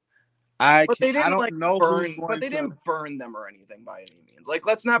 man. I don't know who's going they to... didn't burn them or anything by any means. Like,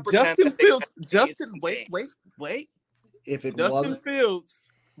 let's not pretend wait. If it Justin Fields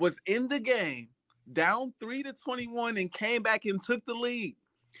was in the game down 3-21 and came back and took the lead.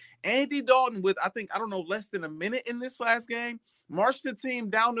 Andy Dalton with, less than a minute in this last game, marched the team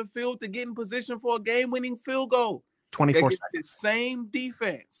down the field to get in position for a game-winning field goal. 24 seconds. The same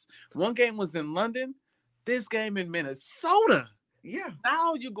defense. One game was in London, this game in Minnesota. Yeah.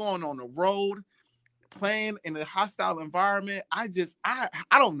 Now you're going on the road, playing in a hostile environment. I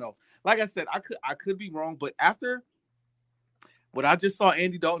don't know. Like I said, I could be wrong, but after what I just saw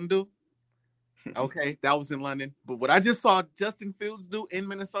Andy Dalton do, okay, that was in London. But what I just saw Justin Fields do in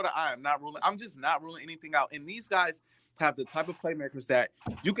Minnesota, I'm just not ruling anything out. And these guys have the type of playmakers that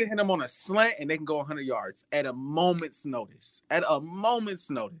you can hit them on a slant and they can go 100 yards at a moment's notice.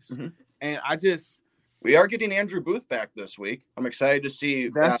 Mm-hmm. And we are getting Andrew Booth back this week. I'm excited to see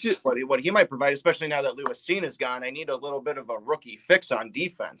what he might provide, especially now that Lewis Cine is gone. I need a little bit of a rookie fix on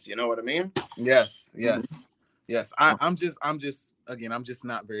defense. You know what I mean? Yes. I'm just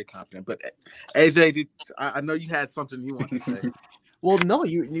not very confident. But AJ, I know you had something you want to say. Well, no,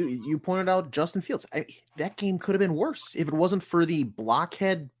 you pointed out Justin Fields. That game could have been worse if it wasn't for the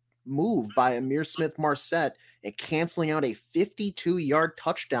blockhead move by Amir Smith-Marsette and canceling out a 52-yard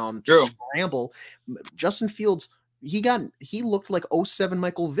touchdown scramble. Justin Fields, he looked like 07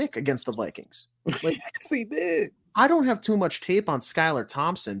 Michael Vick against the Vikings. Like, yes, he did. I don't have too much tape on Skylar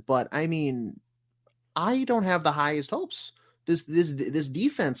Thompson, but I mean, I don't have the highest hopes. This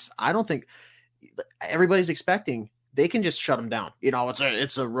defense, I don't think everybody's expecting they can just shut him down. You know,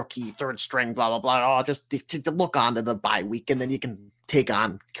 it's a rookie third string, blah blah blah. Oh, just to look on to the bye week, and then you can take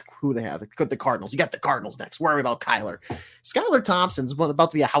on who they have. The Cardinals. You got the Cardinals next. Worry about Kyler. Skylar Thompson's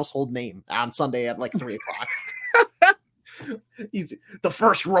about to be a household name on Sunday at like 3:00. He's the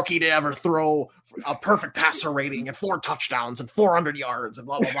first rookie to ever throw a perfect passer rating and 4 touchdowns and 400 yards and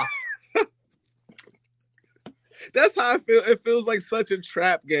blah blah blah. That's how I feel. It feels like such a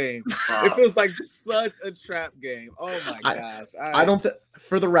trap game. It feels like such a trap game. Oh my gosh! I don't.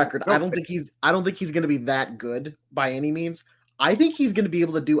 For the record, I don't think he's going to be that good by any means. I think he's going to be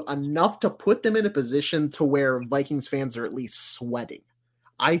able to do enough to put them in a position to where Vikings fans are at least sweating.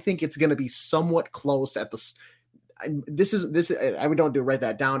 I think it's going to be somewhat close at the. This is. I don't write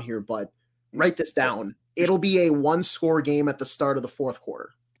that down here, but write this down. It'll be a 1-score game at the start of the fourth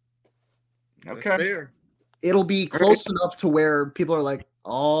quarter. Okay. That's fair. It'll be close enough to where people are like,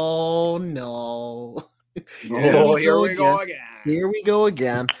 "Oh no, here we go again." Here we go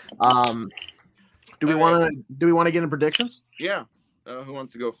again. Do we want to get in predictions? Yeah. Who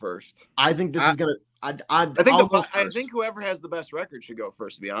wants to go first? I think this is gonna. I think whoever has the best record should go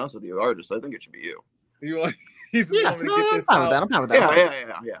first. To be honest with you, Artist, I think it should be you. You just want me to get this out? I'm fine with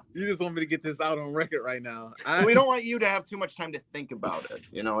that. Yeah. You just want me to get this out on record right now. We don't want you to have too much time to think about it.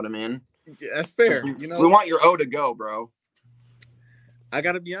 You know what I mean? Yeah, that's fair. We want your O to go, bro. I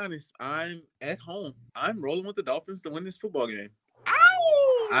gotta be honest. I'm at home. I'm rolling with the Dolphins to win this football game.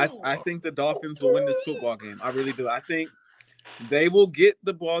 Ow! I think the Dolphins will win this football game. I really do. I think they will get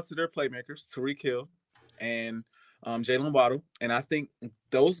the ball to their playmakers, Tyreek Hill and Jalen Waddle, and I think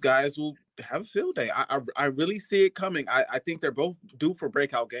those guys will have a field day. I really see it coming. I think they're both due for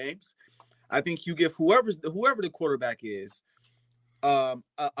breakout games. I think you give whoever the quarterback is a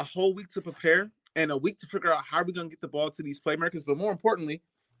whole week to prepare and a week to figure out how we're going to get the ball to these playmakers. But more importantly,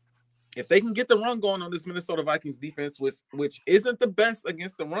 if they can get the run going on this Minnesota Vikings defense, which isn't the best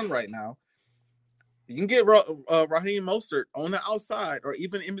against the run right now, you can get Raheem Mostert on the outside or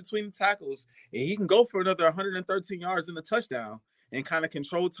even in between the tackles, and he can go for another 113 yards and a touchdown and kind of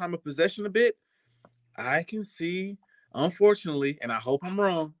control time of possession a bit. I can see, unfortunately, and I hope I'm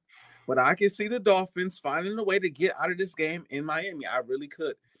wrong, but I can see the Dolphins finding a way to get out of this game in Miami. I really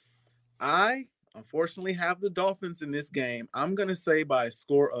could. I, unfortunately, have the Dolphins in this game. I'm going to say by a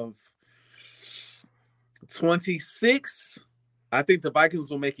score of 26. I think the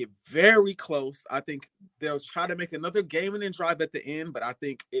Vikings will make it very close. I think they'll try to make another game-winning drive at the end, but I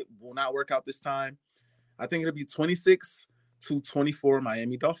think it will not work out this time. I think it'll be 26-24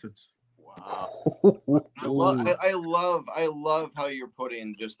 Miami Dolphins. Wow. I love how you're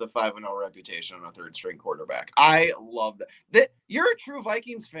putting just the 5-0 reputation on a third-string quarterback. I love that. You're a true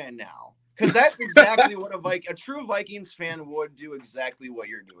Vikings fan now. Because that's exactly what a true Vikings fan would do, exactly what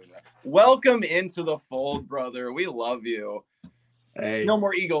you're doing there. Welcome into the fold, brother. We love you. Hey. No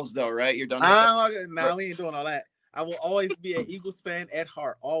more Eagles, though, right? You're done. No, we ain't doing all that. I will always be an Eagles fan at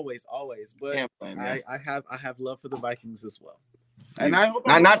heart, always. But I have love for the Vikings as well. And I hope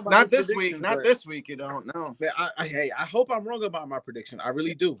not this week. Not this week. You don't know. I hope I'm wrong about my prediction. I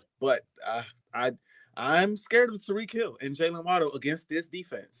really do. But I'm scared of Tyreek Hill and Jalen Waddle against this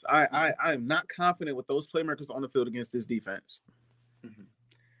defense. I am not confident with those playmakers on the field against this defense.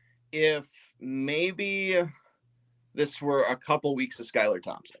 If maybe this were a couple weeks of Skylar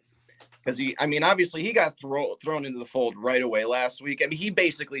Thompson, because obviously he got thrown into the fold right away last week. I mean, he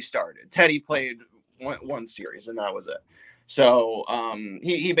basically started. Teddy played one series, and that was it. So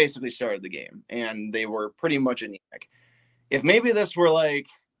he basically started the game, and they were pretty much anemic. If maybe this were like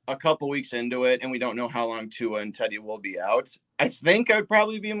a couple weeks into it, and we don't know how long Tua and Teddy will be out, I think I'd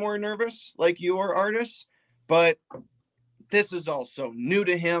probably be more nervous, like you or Artis. But this is also new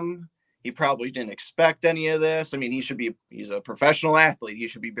to him. He probably didn't expect any of this. I mean, he's a professional athlete. He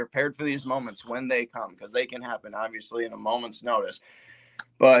should be prepared for these moments when they come, because they can happen, obviously, in a moment's notice.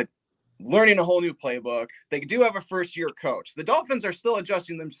 But learning a whole new playbook, they do have a first-year coach. The Dolphins are still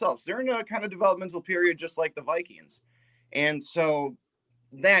adjusting themselves. They're in a kind of developmental period, just like the Vikings. And so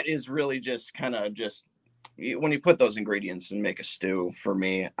that is really just kind of when you put those ingredients and make a stew, for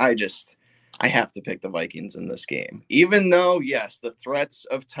me, I have to pick the Vikings in this game. Even though, yes, the threats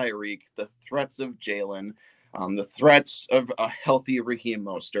of Tyreek, the threats of Jalen, the threats of a healthy Raheem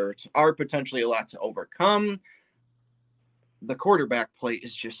Mostert are potentially a lot to overcome. The quarterback play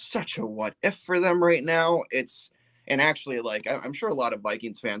is just such a what if for them right now. And actually, like, I'm sure a lot of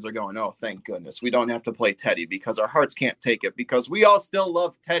Vikings fans are going, oh, thank goodness we don't have to play Teddy, because our hearts can't take it, because we all still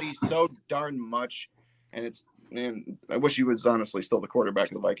love Teddy so darn much. And I wish he was honestly still the quarterback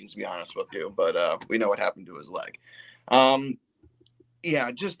of the Vikings, to be honest with you, but we know what happened to his leg.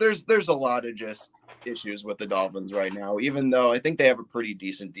 There's a lot of just issues with the Dolphins right now, even though I think they have a pretty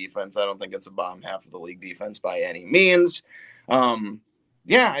decent defense. I don't think it's a bottom half of the league defense by any means. I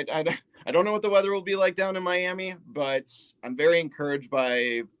don't know what the weather will be like down in Miami, but I'm very encouraged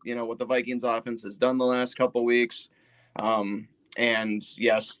by, what the Vikings offense has done the last couple weeks. And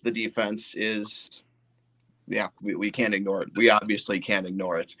yes, the defense is, we can't ignore it. We obviously can't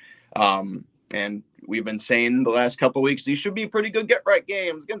ignore it. And we've been saying the last couple weeks, these should be pretty good get-right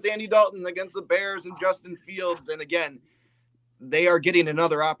games against Andy Dalton, against the Bears and Justin Fields. And again, they are getting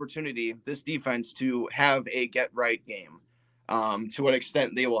another opportunity, this defense, to have a get-right game. To what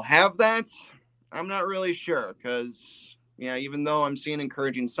extent they will have that, I'm not really sure, because, even though I'm seeing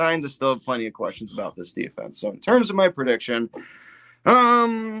encouraging signs, I still have plenty of questions about this defense. So in terms of my prediction,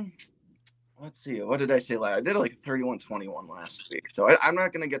 let's see, what did I say last? I did like 31-21 last week, so I'm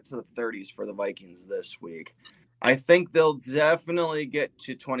not going to get to the 30s for the Vikings this week. I think they'll definitely get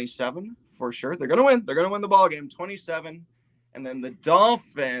to 27 for sure. They're going to win. They're going to win the ball game, 27. And then the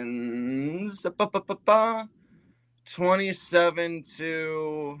Dolphins, 27-20.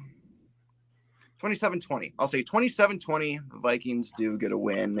 I'll say 27-20. The Vikings do get a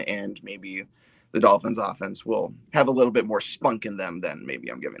win, and maybe the Dolphins offense will have a little bit more spunk in them than maybe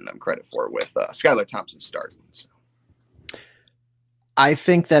I'm giving them credit for with Skylar Thompson starting. So. I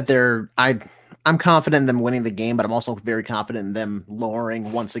think that I'm confident in them winning the game, but I'm also very confident in them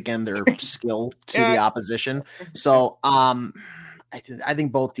lowering once again their skill to the opposition. So I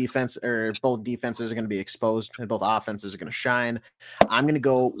think both defenses are going to be exposed and both offenses are going to shine. I'm going to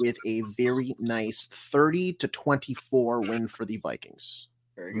go with a very nice 30-24 win for the Vikings.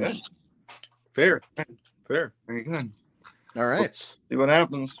 Very good. Fair. Very good. All right.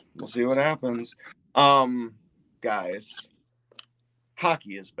 We'll see what happens. Guys,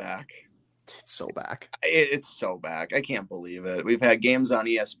 hockey is back. It's so back. It's so back. I can't believe it. We've had games on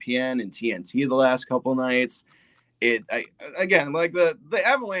ESPN and TNT the last couple nights. Again, like the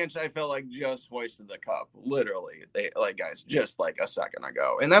Avalanche, I felt like just hoisted the cup. Literally, guys, just like a second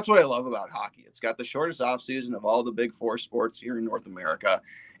ago. And that's what I love about hockey. It's got the shortest offseason of all the big four sports here in North America.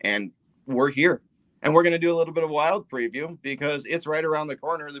 And we're here. And we're going to do a little bit of Wild preview because it's right around the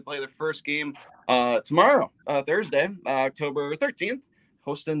corner. They play their first game tomorrow, Thursday, October 13th,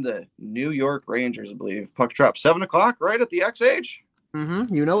 hosting the New York Rangers, I believe. Puck drop 7 o'clock, right at the XH.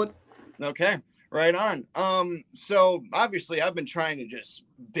 Mm-hmm. You know it. Okay. Right on. So obviously I've been trying to just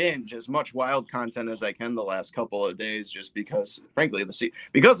binge as much Wild content as I can the last couple of days, just because, frankly,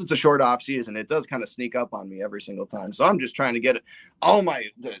 because it's a short off season, it does kind of sneak up on me every single time. So I'm just trying to get all my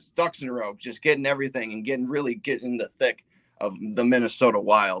ducks in a row, just getting everything and getting in the thick of the Minnesota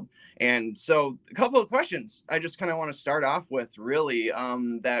Wild. And so a couple of questions I just kind of want to start off with, really,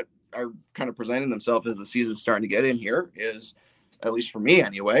 that are kind of presenting themselves as the season's starting to get in here is, at least for me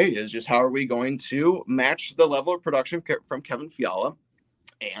anyway, is just how are we going to match the level of production from Kevin Fiala?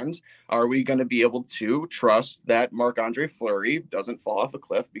 And are we going to be able to trust that Marc-Andre Fleury doesn't fall off a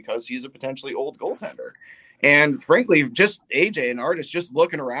cliff because he's a potentially old goaltender? And frankly, just AJ and Artis, just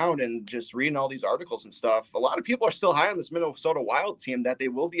looking around and just reading all these articles and stuff, a lot of people are still high on this Minnesota Wild team that they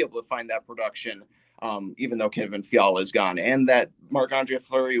will be able to find that production, even though Kevin Fiala is gone, and that Marc-Andre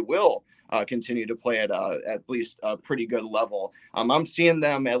Fleury will continue to play at least a pretty good level. I'm seeing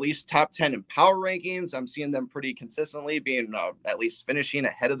them at least top 10 in power rankings. I'm seeing them pretty consistently being at least finishing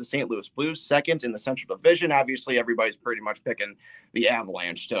ahead of the St. Louis Blues, second in the Central Division. Obviously, everybody's pretty much picking the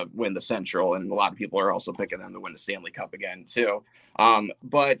Avalanche to win the Central, and a lot of people are also picking them to win the Stanley Cup again, too.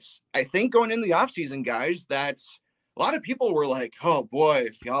 But I think going into the offseason, guys, that's a lot of people were like, oh, boy,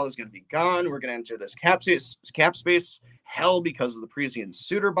 Fiala's going to be gone. We're going to enter this cap space hell because of the Parisian and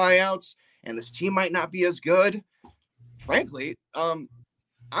Suter buyouts, and this team might not be as good. Frankly, I'm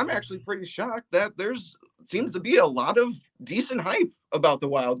actually pretty shocked that seems to be a lot of decent hype about the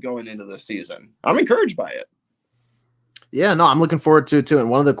Wild going into the season. I'm encouraged by it. Yeah, no, I'm looking forward to it too. And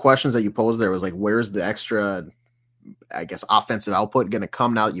one of the questions that you posed there was like, where's the extra, I guess, offensive output going to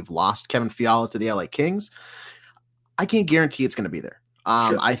come now that you've lost Kevin Fiala to the LA Kings? I can't guarantee it's going to be there.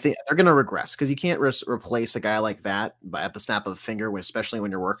 Sure. I think they're going to regress because you can't replace a guy like that at the snap of a finger, especially when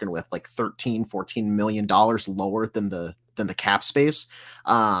you're working with like $13-14 million lower than the cap space.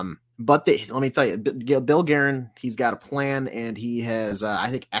 But let me tell you, Bill Guerin, he's got a plan and he has, I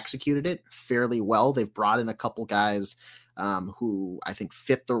think, executed it fairly well. They've brought in a couple guys who I think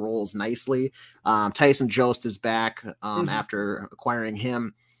fit the roles nicely. Tyson Jost is back after acquiring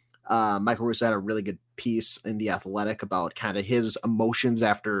him. Michael Russo had a really good piece in The Athletic about kind of his emotions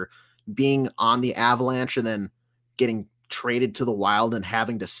after being on the Avalanche and then getting traded to the Wild and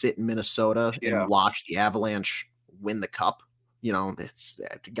having to sit in Minnesota and watch the Avalanche win the cup. You know, it's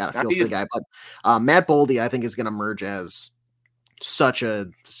got to feel for the guy. But Matt Boldy, I think, is going to emerge as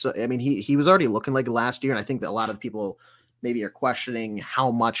I mean, he was already looking like last year, and I think that a lot of people maybe are questioning how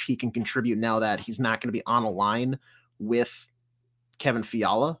much he can contribute now that he's not going to be on a line with Kevin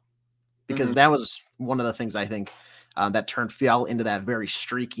Fiala. Because that was one of the things I think that turned Fiala into that very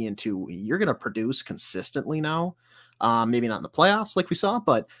streaky into you're going to produce consistently now. Maybe not in the playoffs like we saw,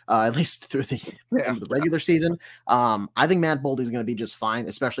 but at least through the regular season. I think Matt Boldy is going to be just fine,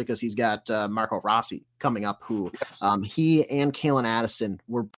 especially because he's got Marco Rossi coming up, who he and Kalen Addison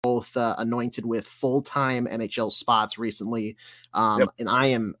were both anointed with full-time NHL spots recently. And I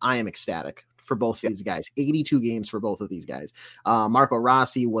am ecstatic for both of these guys. 82 games for both of these guys. Marco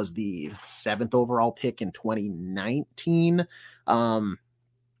Rossi was the 7th overall pick in 2019.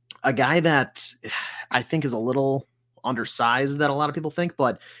 A guy that I think is a little undersized that a lot of people think,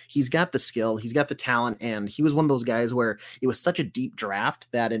 but he's got the skill, he's got the talent, and he was one of those guys where it was such a deep draft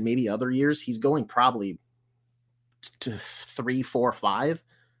that in maybe other years he's going probably to 3, 4, 5.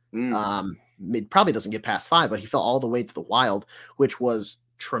 It probably doesn't get past 5, but he fell all the way to the Wild, which was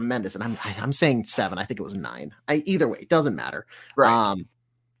tremendous. And I'm saying 7. I think it was 9. Either way, it doesn't matter. Right.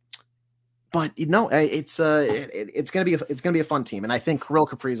 But you know, it's gonna be a fun team, and I think Kirill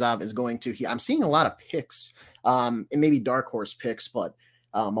Kaprizov is going to. I'm seeing a lot of picks, and maybe dark horse picks, but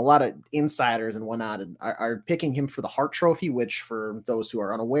A lot of insiders and whatnot are picking him for the Hart Trophy, which, for those who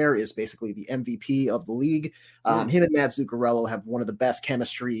are unaware, is basically the MVP of the league. Him and Matt Zuccarello have one of the best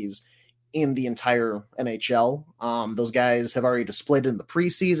chemistries in the entire NHL. Those guys have already displayed it in the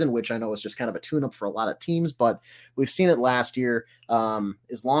preseason, which I know is just kind of a tune-up for a lot of teams, but we've seen it last year.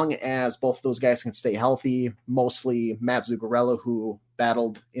 As long as both of those guys can stay healthy, mostly Matt Zuccarello, who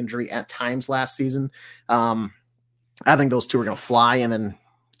battled injury at times last season, I think those two are going to fly, and then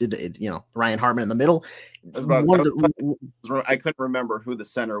Ryan Hartman in the middle. I couldn't remember who the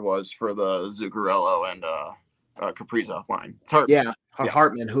center was for the Zuccarello and Kaprizov line.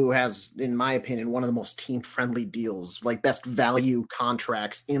 Hartman, who has, in my opinion, one of the most team-friendly deals, like best value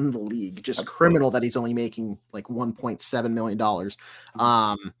contracts in the league. Just criminal that he's only making like $1.7 million.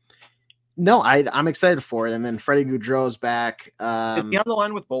 No, I'm excited for it. And then Freddie Gaudreau's back. Is he on the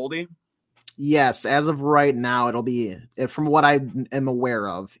line with Boldy? Yes, as of right now, it'll be, from what I am aware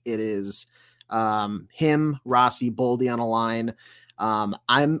of, it is him, Rossi, Boldy on a line.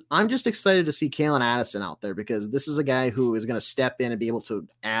 I'm just excited to see Kalen Addison out there, because this is a guy who is going to step in and be able to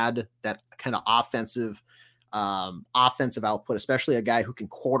add that kind of offensive output, especially a guy who can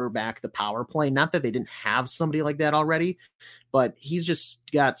quarterback the power play. Not that they didn't have somebody like that already, but he's just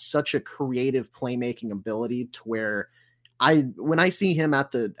got such a creative playmaking ability to where when I see him at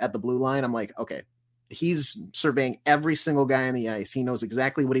the blue line, I'm like, okay, he's surveying every single guy on the ice. He knows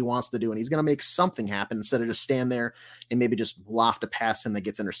exactly what he wants to do, and he's going to make something happen instead of just stand there and maybe just loft a pass and that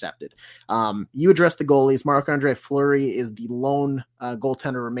gets intercepted. You addressed the goalies. Marc-Andre Fleury is the lone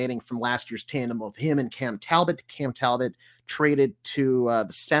goaltender remaining from last year's tandem of him and Cam Talbot. Cam Talbot traded to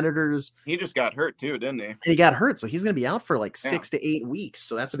the Senators. He just got hurt too, didn't he? He got hurt, so he's going to be out for like 6 to 8 weeks.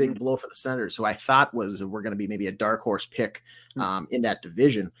 So that's a big blow for the Senators, who I thought were going to be maybe a dark horse pick in that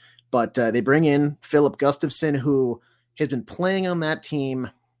division. But they bring in Philip Gustafson, who has been playing on that team.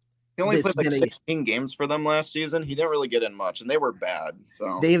 He only played like 16 games for them last season. He didn't really get in much, and they were bad.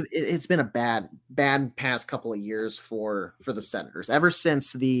 So it's been a bad past couple of years for the Senators. Ever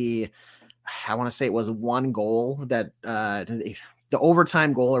since I want to say it was one goal that the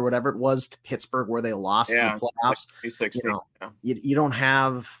overtime goal or whatever it was to Pittsburgh, where they lost in the playoffs. Like you don't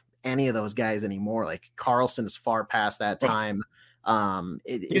have any of those guys anymore. Like Carlson is far past that time.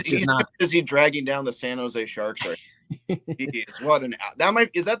 It's just not. Is he dragging down the San Jose Sharks right? Jeez,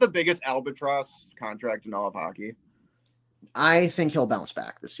 is that the biggest albatross contract in all of hockey? I think he'll bounce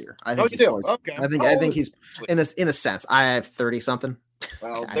back this year. I think Okay. I think he's in a sense. I have 30 something.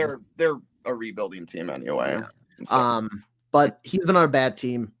 Well, they're a rebuilding team anyway. Yeah. But he's been on a bad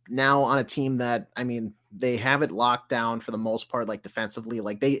team, now on a team that, I mean, they have it locked down for the most part, like defensively.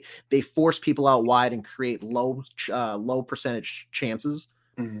 Like they force people out wide and create low percentage chances.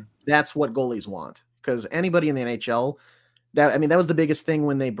 Mm-hmm. That's what goalies want, because anybody in the NHL, that was the biggest thing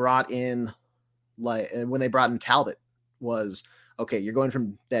when they brought in Talbot was, okay, you're going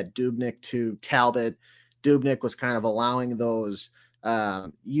from that Dubnyk to Talbot. Dubnyk was kind of allowing those,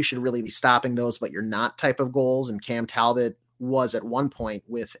 you should really be stopping those, but you're not type of goals. And Cam Talbot was at one point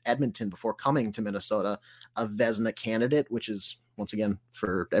with Edmonton, before coming to Minnesota, a Vezina candidate, which is, once again,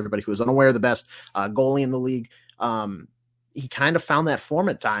 for everybody who is unaware, the best goalie in the league. He kind of found that form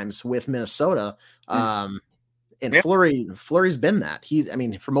at times with Minnesota. And Fleury's been that.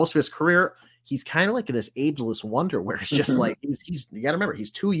 For most of his career, he's kind of like this ageless wonder, where it's just like, he's you got to remember,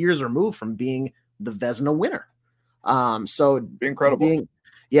 he's 2 years removed from being the Vezina winner. So incredible.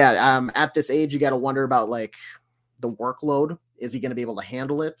 At this age, you got to wonder about like the workload. Is he going to be able to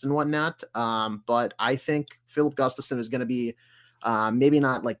handle it and whatnot? But I think Philip Gustafson is going to be maybe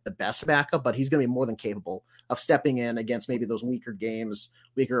not like the best backup, but he's going to be more than capable of stepping in against maybe those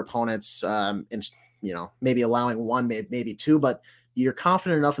weaker opponents, and maybe allowing one, maybe two, but you're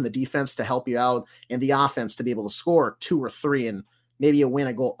confident enough in the defense to help you out, and the offense to be able to score 2 or 3, and maybe you win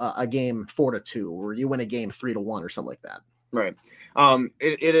a game 4-2, or you win a game 3-1 or something like that. Right.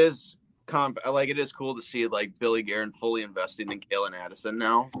 It is it is cool to see like Billy Guerin fully investing in Kalen Addison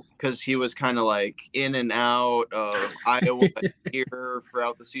now, because he was kind of like in and out of Iowa here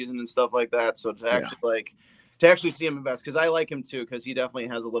throughout the season and stuff like that. So to actually see him invest, because I like him too, because he definitely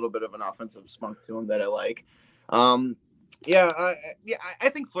has a little bit of an offensive spunk to him that I like. I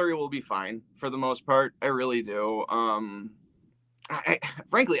think Fleury will be fine for the most part. I really do.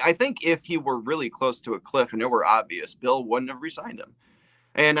 Frankly, I think if he were really close to a cliff and it were obvious, Bill wouldn't have re-signed him.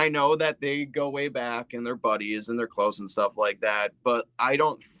 And I know that they go way back and they're buddies and they're close and stuff like that, but I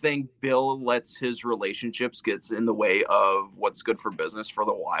don't think Bill lets his relationships get in the way of what's good for business for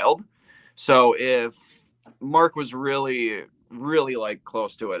the Wild. So if Mark was really, really like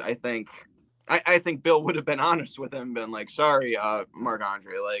close to it, I think I think Bill would have been honest with him, been like, sorry,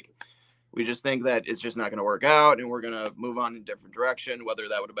 Marc-Andre, like, we just think that it's just not going to work out and we're going to move on in a different direction, whether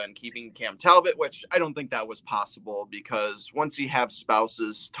that would have been keeping Cam Talbot, which I don't think that was possible, because once you have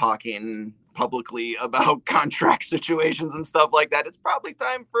spouses talking publicly about contract situations and stuff like that, it's probably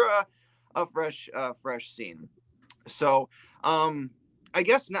time for a fresh scene. So I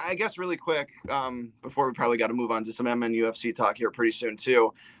guess really quick, before we probably got to move on to some MNUFC talk here pretty soon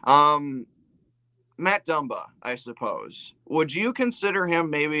too. Matt Dumba, I suppose. Would you consider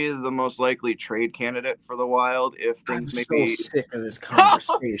him maybe the most likely trade candidate for the Wild if things I'm so sick of this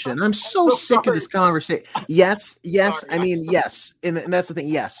conversation. I'm so sick of this conversation. Yes. Sorry, I mean, yes. And that's the thing.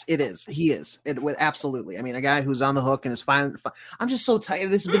 Yes, it is. He is. Absolutely. I mean, a guy who's on the hook and is fine. I'm just so tired.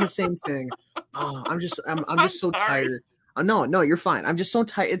 This has been the same thing. Oh, I'm just so tired. No, you're fine. I'm just so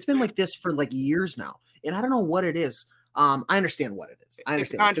tired. It's been like this for like years now. And I don't know what it is. I understand what it is. I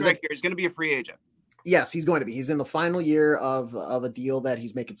understand. Contract here. He's going to be a free agent. Yes, he's going to be. He's in the final year of a deal that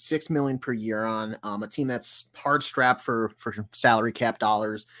he's making $6 million per year on, a team that's hard strapped for salary cap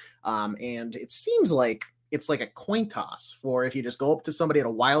dollars. And it seems like it's like a coin toss for if you just go up to somebody at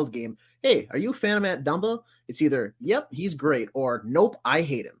a Wild game. Hey, are you a fan of Matt Dumba? It's either, yep, he's great, or nope, I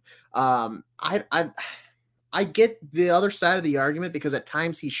hate him. I get the other side of the argument, because at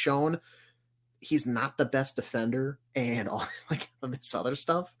times he's shown he's not the best defender and all like this other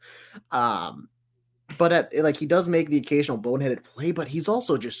stuff. But he does make the occasional boneheaded play, but he's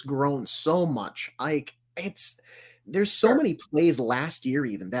also just grown so much. There's so many plays last year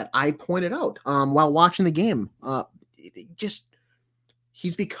even that I pointed out while watching the game.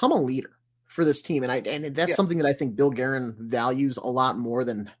 He's become a leader for this team, and that's something that I think Bill Guerin values a lot more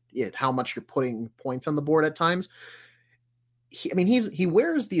than how much you're putting points on the board at times. He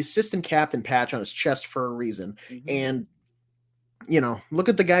wears the assistant captain patch on his chest for a reason, and look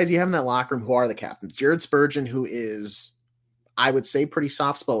at the guys you have in that locker room who are the captains. Jared Spurgeon, who is, I would say, pretty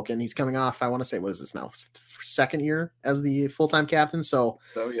soft-spoken. He's coming off, I want to say, what is this now? Second year as the full-time captain. So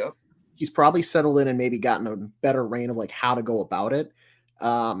yep. He's probably settled in and maybe gotten a better reign of like how to go about it.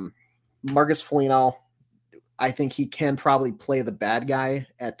 Marcus Foligno, I think he can probably play the bad guy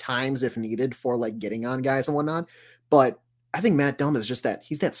at times if needed for like getting on guys and whatnot. But I think Matt Dumba is just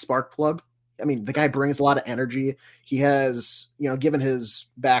he's that spark plug. I mean, the guy brings a lot of energy. He has, given his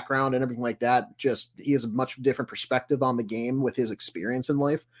background and everything like that, he has a much different perspective on the game with his experience in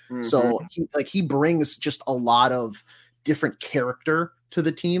life. Mm-hmm. So he brings just a lot of different character to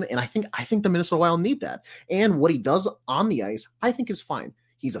the team. And I think the Minnesota Wild need that. And what he does on the ice, I think is fine.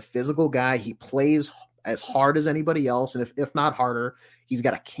 He's a physical guy. He plays as hard as anybody else. And if not harder, he's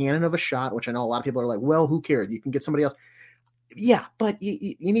got a cannon of a shot, which I know a lot of people are like, well, who cares? You can get somebody else. Yeah, but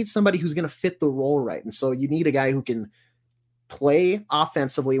you need somebody who's going to fit the role right. And so you need a guy who can play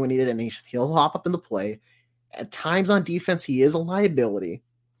offensively when needed, and he'll hop up in the play. At times on defense, he is a liability.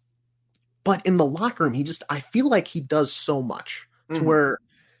 But in the locker room, I feel like he does so much to where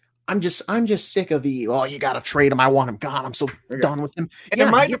I'm just sick of you got to trade him. I want him gone. I'm so done with him. And in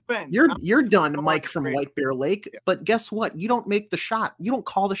my defense, you're done, Mike from White Bear Lake. Yeah. But guess what? You don't make the shot. You don't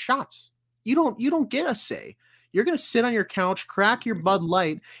call the shots. You don't get a say. You're going to sit on your couch, crack your Bud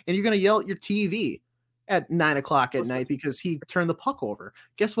Light, and you're going to yell at your TV at 9:00 at night because he turned the puck over.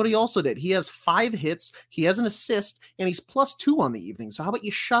 Guess what he also did? He has 5 hits, he has an assist, and he's +2 on the evening. So how about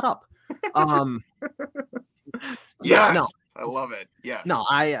you shut up? Yes, no. I love it. Yes. No,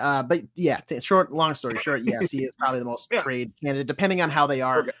 but yeah, long story short, yes, he is probably the most trade candidate, depending on how they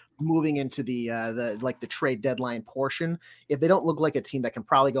are moving into the trade deadline portion. If they don't look like a team that can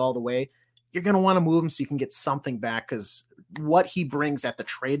probably go all the way, you're going to want to move him so you can get something back, because what he brings at the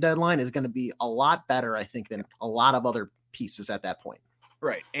trade deadline is going to be a lot better, I think, than a lot of other pieces at that point.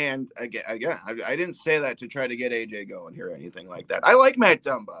 Right. And again, I didn't say that to try to get AJ going here or anything like that. I like Matt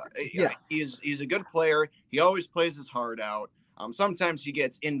Dumba. Yeah. He's a good player. He always plays his heart out. Sometimes he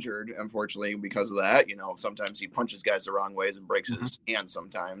gets injured, unfortunately, because of that. Sometimes he punches guys the wrong ways and breaks his hand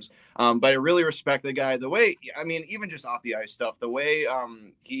sometimes. But I really respect the guy. The way, even just off the ice stuff, the way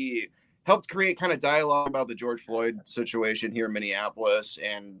he helped create kind of dialogue about the George Floyd situation here in Minneapolis,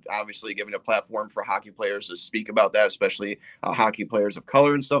 and obviously giving a platform for hockey players to speak about that, especially hockey players of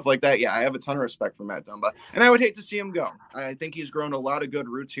color and stuff like that. Yeah, I have a ton of respect for Matt Dumba, and I would hate to see him go. I think he's grown a lot of good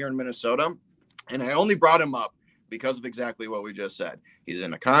roots here in Minnesota, and I only brought him up because of exactly what we just said. He's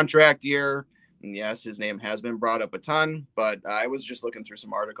in a contract year. And yes, his name has been brought up a ton, but I was just looking through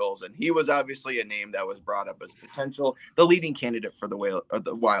some articles, and he was obviously a name that was brought up as the leading candidate for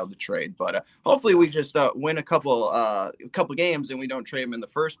the Wild to trade. But hopefully we just win a couple games and we don't trade him in the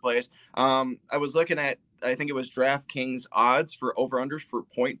first place. I was looking at, I think it was DraftKings odds for over-unders for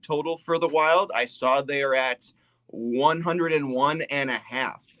point total for the Wild. I saw they are at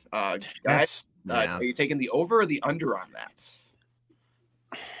 101.5. Guys, are you taking the over or the under on that?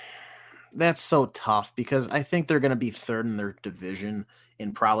 That's so tough because I think they're going to be third in their division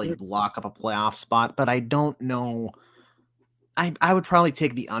and probably lock up a playoff spot, but I don't know. I would probably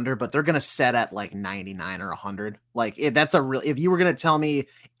take the under, but they're going to set at like 99 or 100. Like if you were going to tell me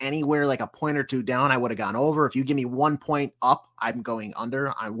anywhere like a point or two down, I would have gone over. If you give me 1 point up, I'm going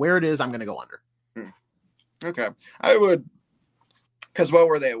under. Where it is, I'm going to go under. Okay. I would, because what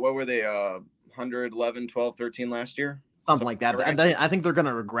were they? 111, 12, 13 last year? Something like that. Right? I think they're going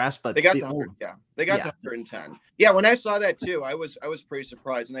to regress, but they got to 100. Yeah, they got to 110. Yeah, when I saw that too, I was pretty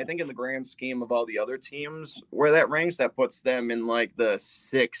surprised. And I think in the grand scheme of all the other teams where that ranks, that puts them in like the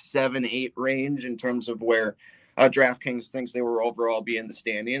 6, 7, 8 range in terms of where DraftKings thinks they will overall be in the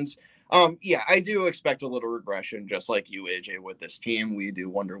standings. Yeah, I do expect a little regression, just like you, AJ, with this team. We do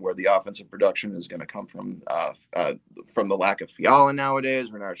wonder where the offensive production is going to come from the lack of Fiala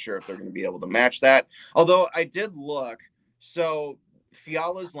nowadays. We're not sure if they're going to be able to match that. Although I did look. So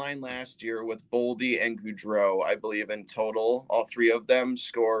Fiala's line last year with Boldy and Goudreau, I believe in total, all three of them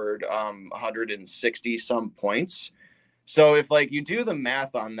scored 160 some points. So if like you do the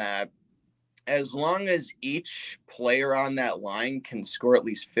math on that, as long as each player on that line can score at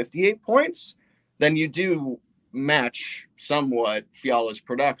least 58 points, then you do match somewhat Fiala's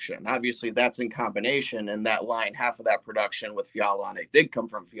production. Obviously, that's in combination, and that line, half of that production with Fiala on it did come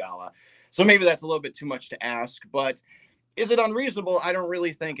from Fiala. So maybe that's a little bit too much to ask, but is it unreasonable? I don't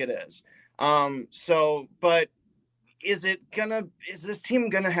really think it is. But is this team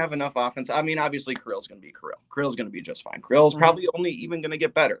going to have enough offense? I mean, obviously Kirill's going to be Kirill. Kirill's going to be just fine. Kirill's probably only even going to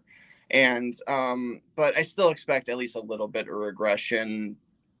get better. And, but I still expect at least a little bit of regression.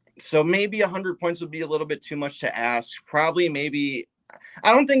 So maybe 100 points would be a little bit too much to ask. Probably maybe,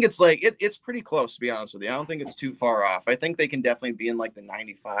 I don't think it's like, it's pretty close, to be honest with you. I don't think it's too far off. I think they can definitely be in like the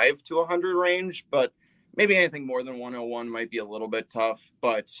 95 to 100 range, but maybe anything more than 101 might be a little bit tough,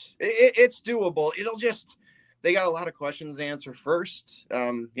 but it's doable. They got a lot of questions to answer first.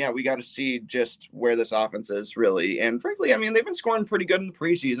 We got to see just where this offense is really. And frankly, I mean, they've been scoring pretty good in the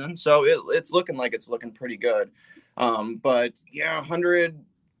preseason, so it's looking like it's looking pretty good. But yeah, 100.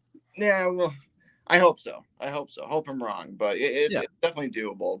 Yeah, well, I hope so. Hope I'm wrong, but it's definitely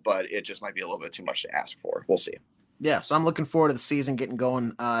doable, but it just might be a little bit too much to ask for. We'll see. Yeah, so I'm looking forward to the season getting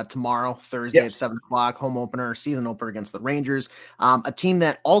going tomorrow, Thursday at 7 o'clock, home opener, season opener against the Rangers. A team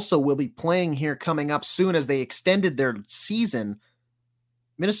that also will be playing here coming up soon as they extended their season,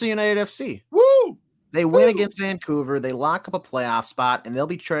 Minnesota United FC. Woo! They win against Vancouver. They lock up a playoff spot, and they'll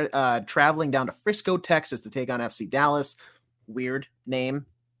be traveling down to Frisco, Texas to take on FC Dallas. Weird name.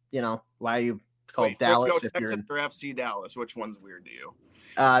 You know, why are you called Dallas Frisco, if you're in FC Dallas? Which one's weird to you?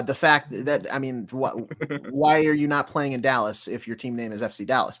 The fact that, I mean, why are you not playing in Dallas if your team name is FC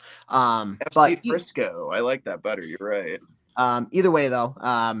Dallas? FC Frisco. I like that better. You're right. Either way, though,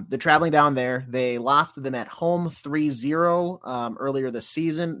 they're traveling down there. They lost to them at home 3-0 earlier this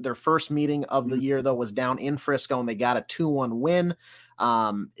season. Their first meeting of the year, though, was down in Frisco, and they got a 2-1 win.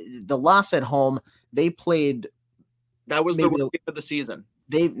 The loss at home, they played. That was the worst game of the season.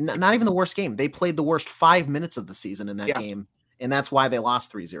 Not even the worst game. They played the worst 5 minutes of the season in that game. And that's why they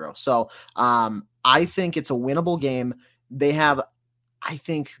lost 3-0. So I think it's a winnable game. They have, I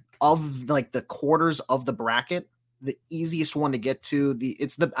think, of like the quarters of the bracket, the easiest one to get to.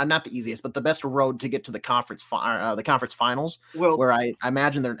 Not the easiest, but the best road to get to the conference finals. Well, where I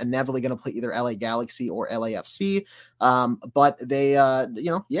imagine they're inevitably going to play either LA Galaxy or LAFC. But they,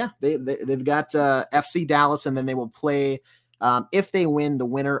 they've got FC Dallas, and then they will play. If they win, the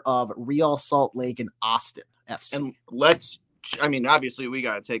winner of Real Salt Lake and Austin FC. And obviously we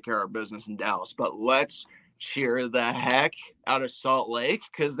got to take care of our business in Dallas, but let's cheer the heck out of Salt Lake,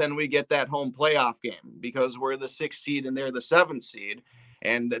 because then we get that home playoff game because we're the 6th seed and they're the 7th seed.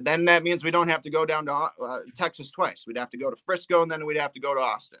 And then that means we don't have to go down to Texas twice. We'd have to go to Frisco, and then we'd have to go to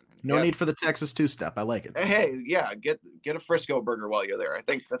Austin. No need for the Texas two-step. I like it. Hey, yeah, get a Frisco burger while you're there. I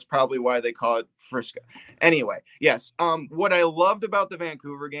think that's probably why they call it Frisco. Anyway, yes. What I loved about the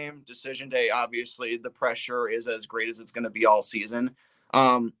Vancouver game, decision day, obviously the pressure is as great as it's going to be all season.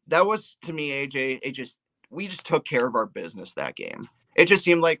 That was, to me, AJ, we just took care of our business that game. It just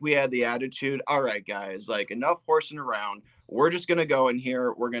seemed like we had the attitude, all right, guys, like enough horsing around. we're just going to go in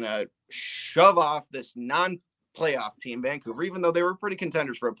here. We're going to shove off this non-playoff team, Vancouver, even though they were pretty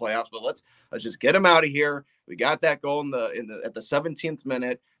contenders for a playoffs, but let's just get them out of here. We got that goal at the 17th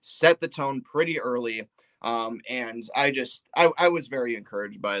minute, set the tone pretty early. And I was very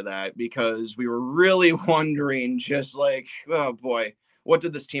encouraged by that, because we were really wondering, just like, oh boy, what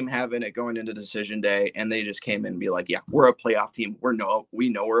did this team have in it going into decision day? And they just came in and be like, yeah, we're a playoff team. We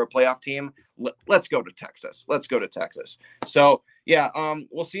know we're a playoff team. Let's go to Texas. So yeah,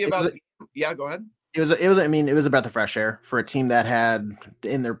 we'll see about. Yeah, go ahead. It was a breath of fresh air for a team that had,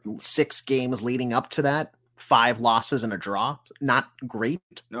 in their 6 games leading up to that, 5 losses and a draw. Not great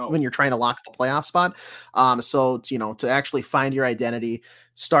when you're trying to lock the playoff spot. So to actually find your identity,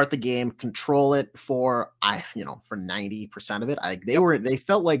 start the game, control it for 90% of it. They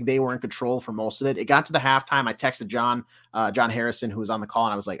felt like they were in control for most of it. It got to the halftime. I texted John Harrison, who was on the call,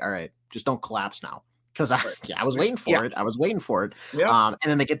 and I was like, all right, just don't collapse now. Because I was waiting for it. I was waiting for it. Yeah. And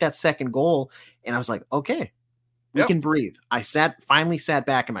then they get that second goal, and I was like, okay, we can breathe. I finally sat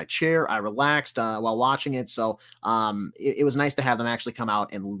back in my chair. I relaxed while watching it. So it was nice to have them actually come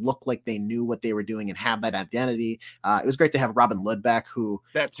out and look like they knew what they were doing and have that identity. It was great to have Robin Ludbeck, who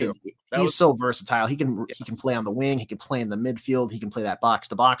he's so versatile. He can play on the wing. He can play in the midfield. He can play that box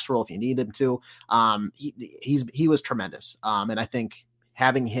to box role if you need him to. He was tremendous. And I think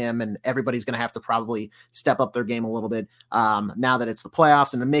having him, and everybody's going to have to probably step up their game a little bit now that it's the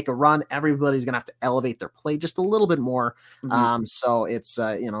playoffs, and to make a run, everybody's going to have to elevate their play just a little bit more. So it's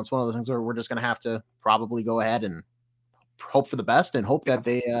it's one of those things where we're just going to have to probably go ahead and hope for the best and hope that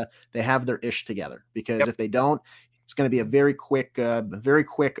they have their ish together, because if they don't, it's going to be a very quick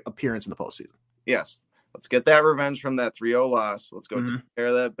appearance in the postseason. Yes. Let's get that revenge from that 3-0 loss. Let's go take care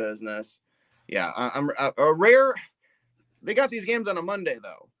of that business. Yeah. I'm a rare. They got these games on a Monday,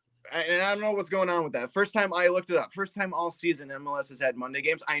 though. And I don't know what's going on with that. First time I looked it up. First time all season MLS has had Monday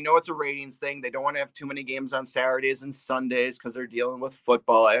games. I know it's a ratings thing. They don't want to have too many games on Saturdays and Sundays because they're dealing with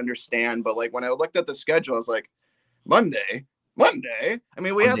football. I understand. But, like, when I looked at the schedule, I was like, Monday? I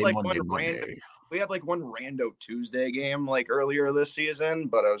mean, we had one rando Tuesday game, like, earlier this season.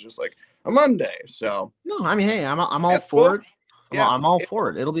 But I was just like, a Monday. So. No, I mean, hey, I'm all for it. Yeah, I'm all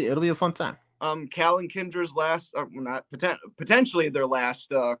for it. It'll be a fun time. Cal and Kindra's last, potentially their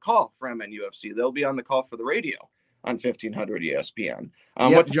last call for MNUFC. They'll be on the call for the radio on 1500 ESPN.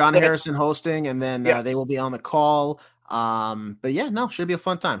 John Harrison hosting, and then they will be on the call. But yeah, no, should be a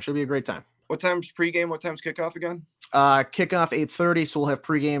fun time. Should be a great time. What time's pregame? What time's kickoff again? Kickoff 8:30. So we'll have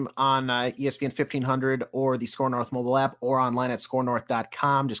pregame on ESPN 1500 or the Score North mobile app, or online at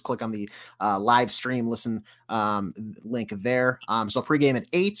scorenorth.com. Just click on the live stream listen link there. So pregame at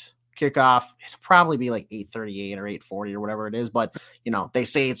 8. Kickoff, it'll probably be like 8:38 or 8:40 or whatever it is, but they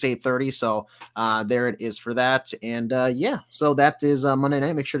say it's 8:30, so there it is for that. And so that is Monday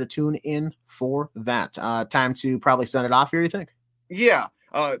night. Make sure to tune in for that. Time to probably send it off here, you think? Yeah.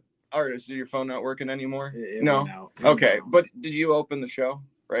 Artist, is your phone not working anymore? No. Okay, but did you open the show?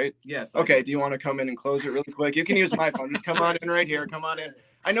 Right? Yes. Okay. Do you want to come in and close it really quick? You can use my phone. Just come on in right here. Come on in.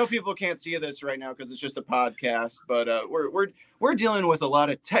 I know people can't see this right now because it's just a podcast, but we're dealing with a lot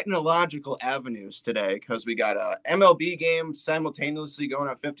of technological avenues today because we got a MLB game simultaneously going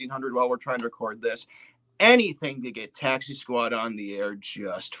at 1500 while we're trying to record this. Anything to get Taxi Squad on the air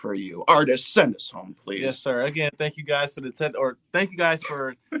just for you. Artist, send us home, please. Yes, sir. Again, thank you guys for thank you guys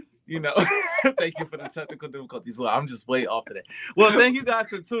for thank you for the technical difficulties. Well, I'm just way off today. Well, thank you guys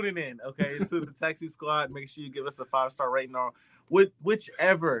for tuning in, okay, to the Taxi Squad. Make sure you give us a 5-star rating on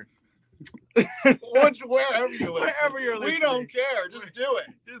wherever you listen. Wherever you're listening. We don't care. Just do it.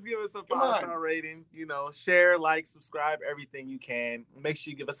 Just give us a 5-star rating. Share, like, subscribe, everything you can. Make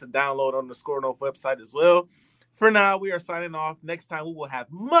sure you give us a download on the Score North website as well. For now, we are signing off. Next time, we will have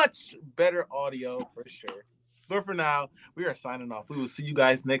much better audio for sure. But for now, we are signing off. We will see you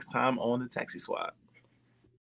guys next time on the Taxi Squad.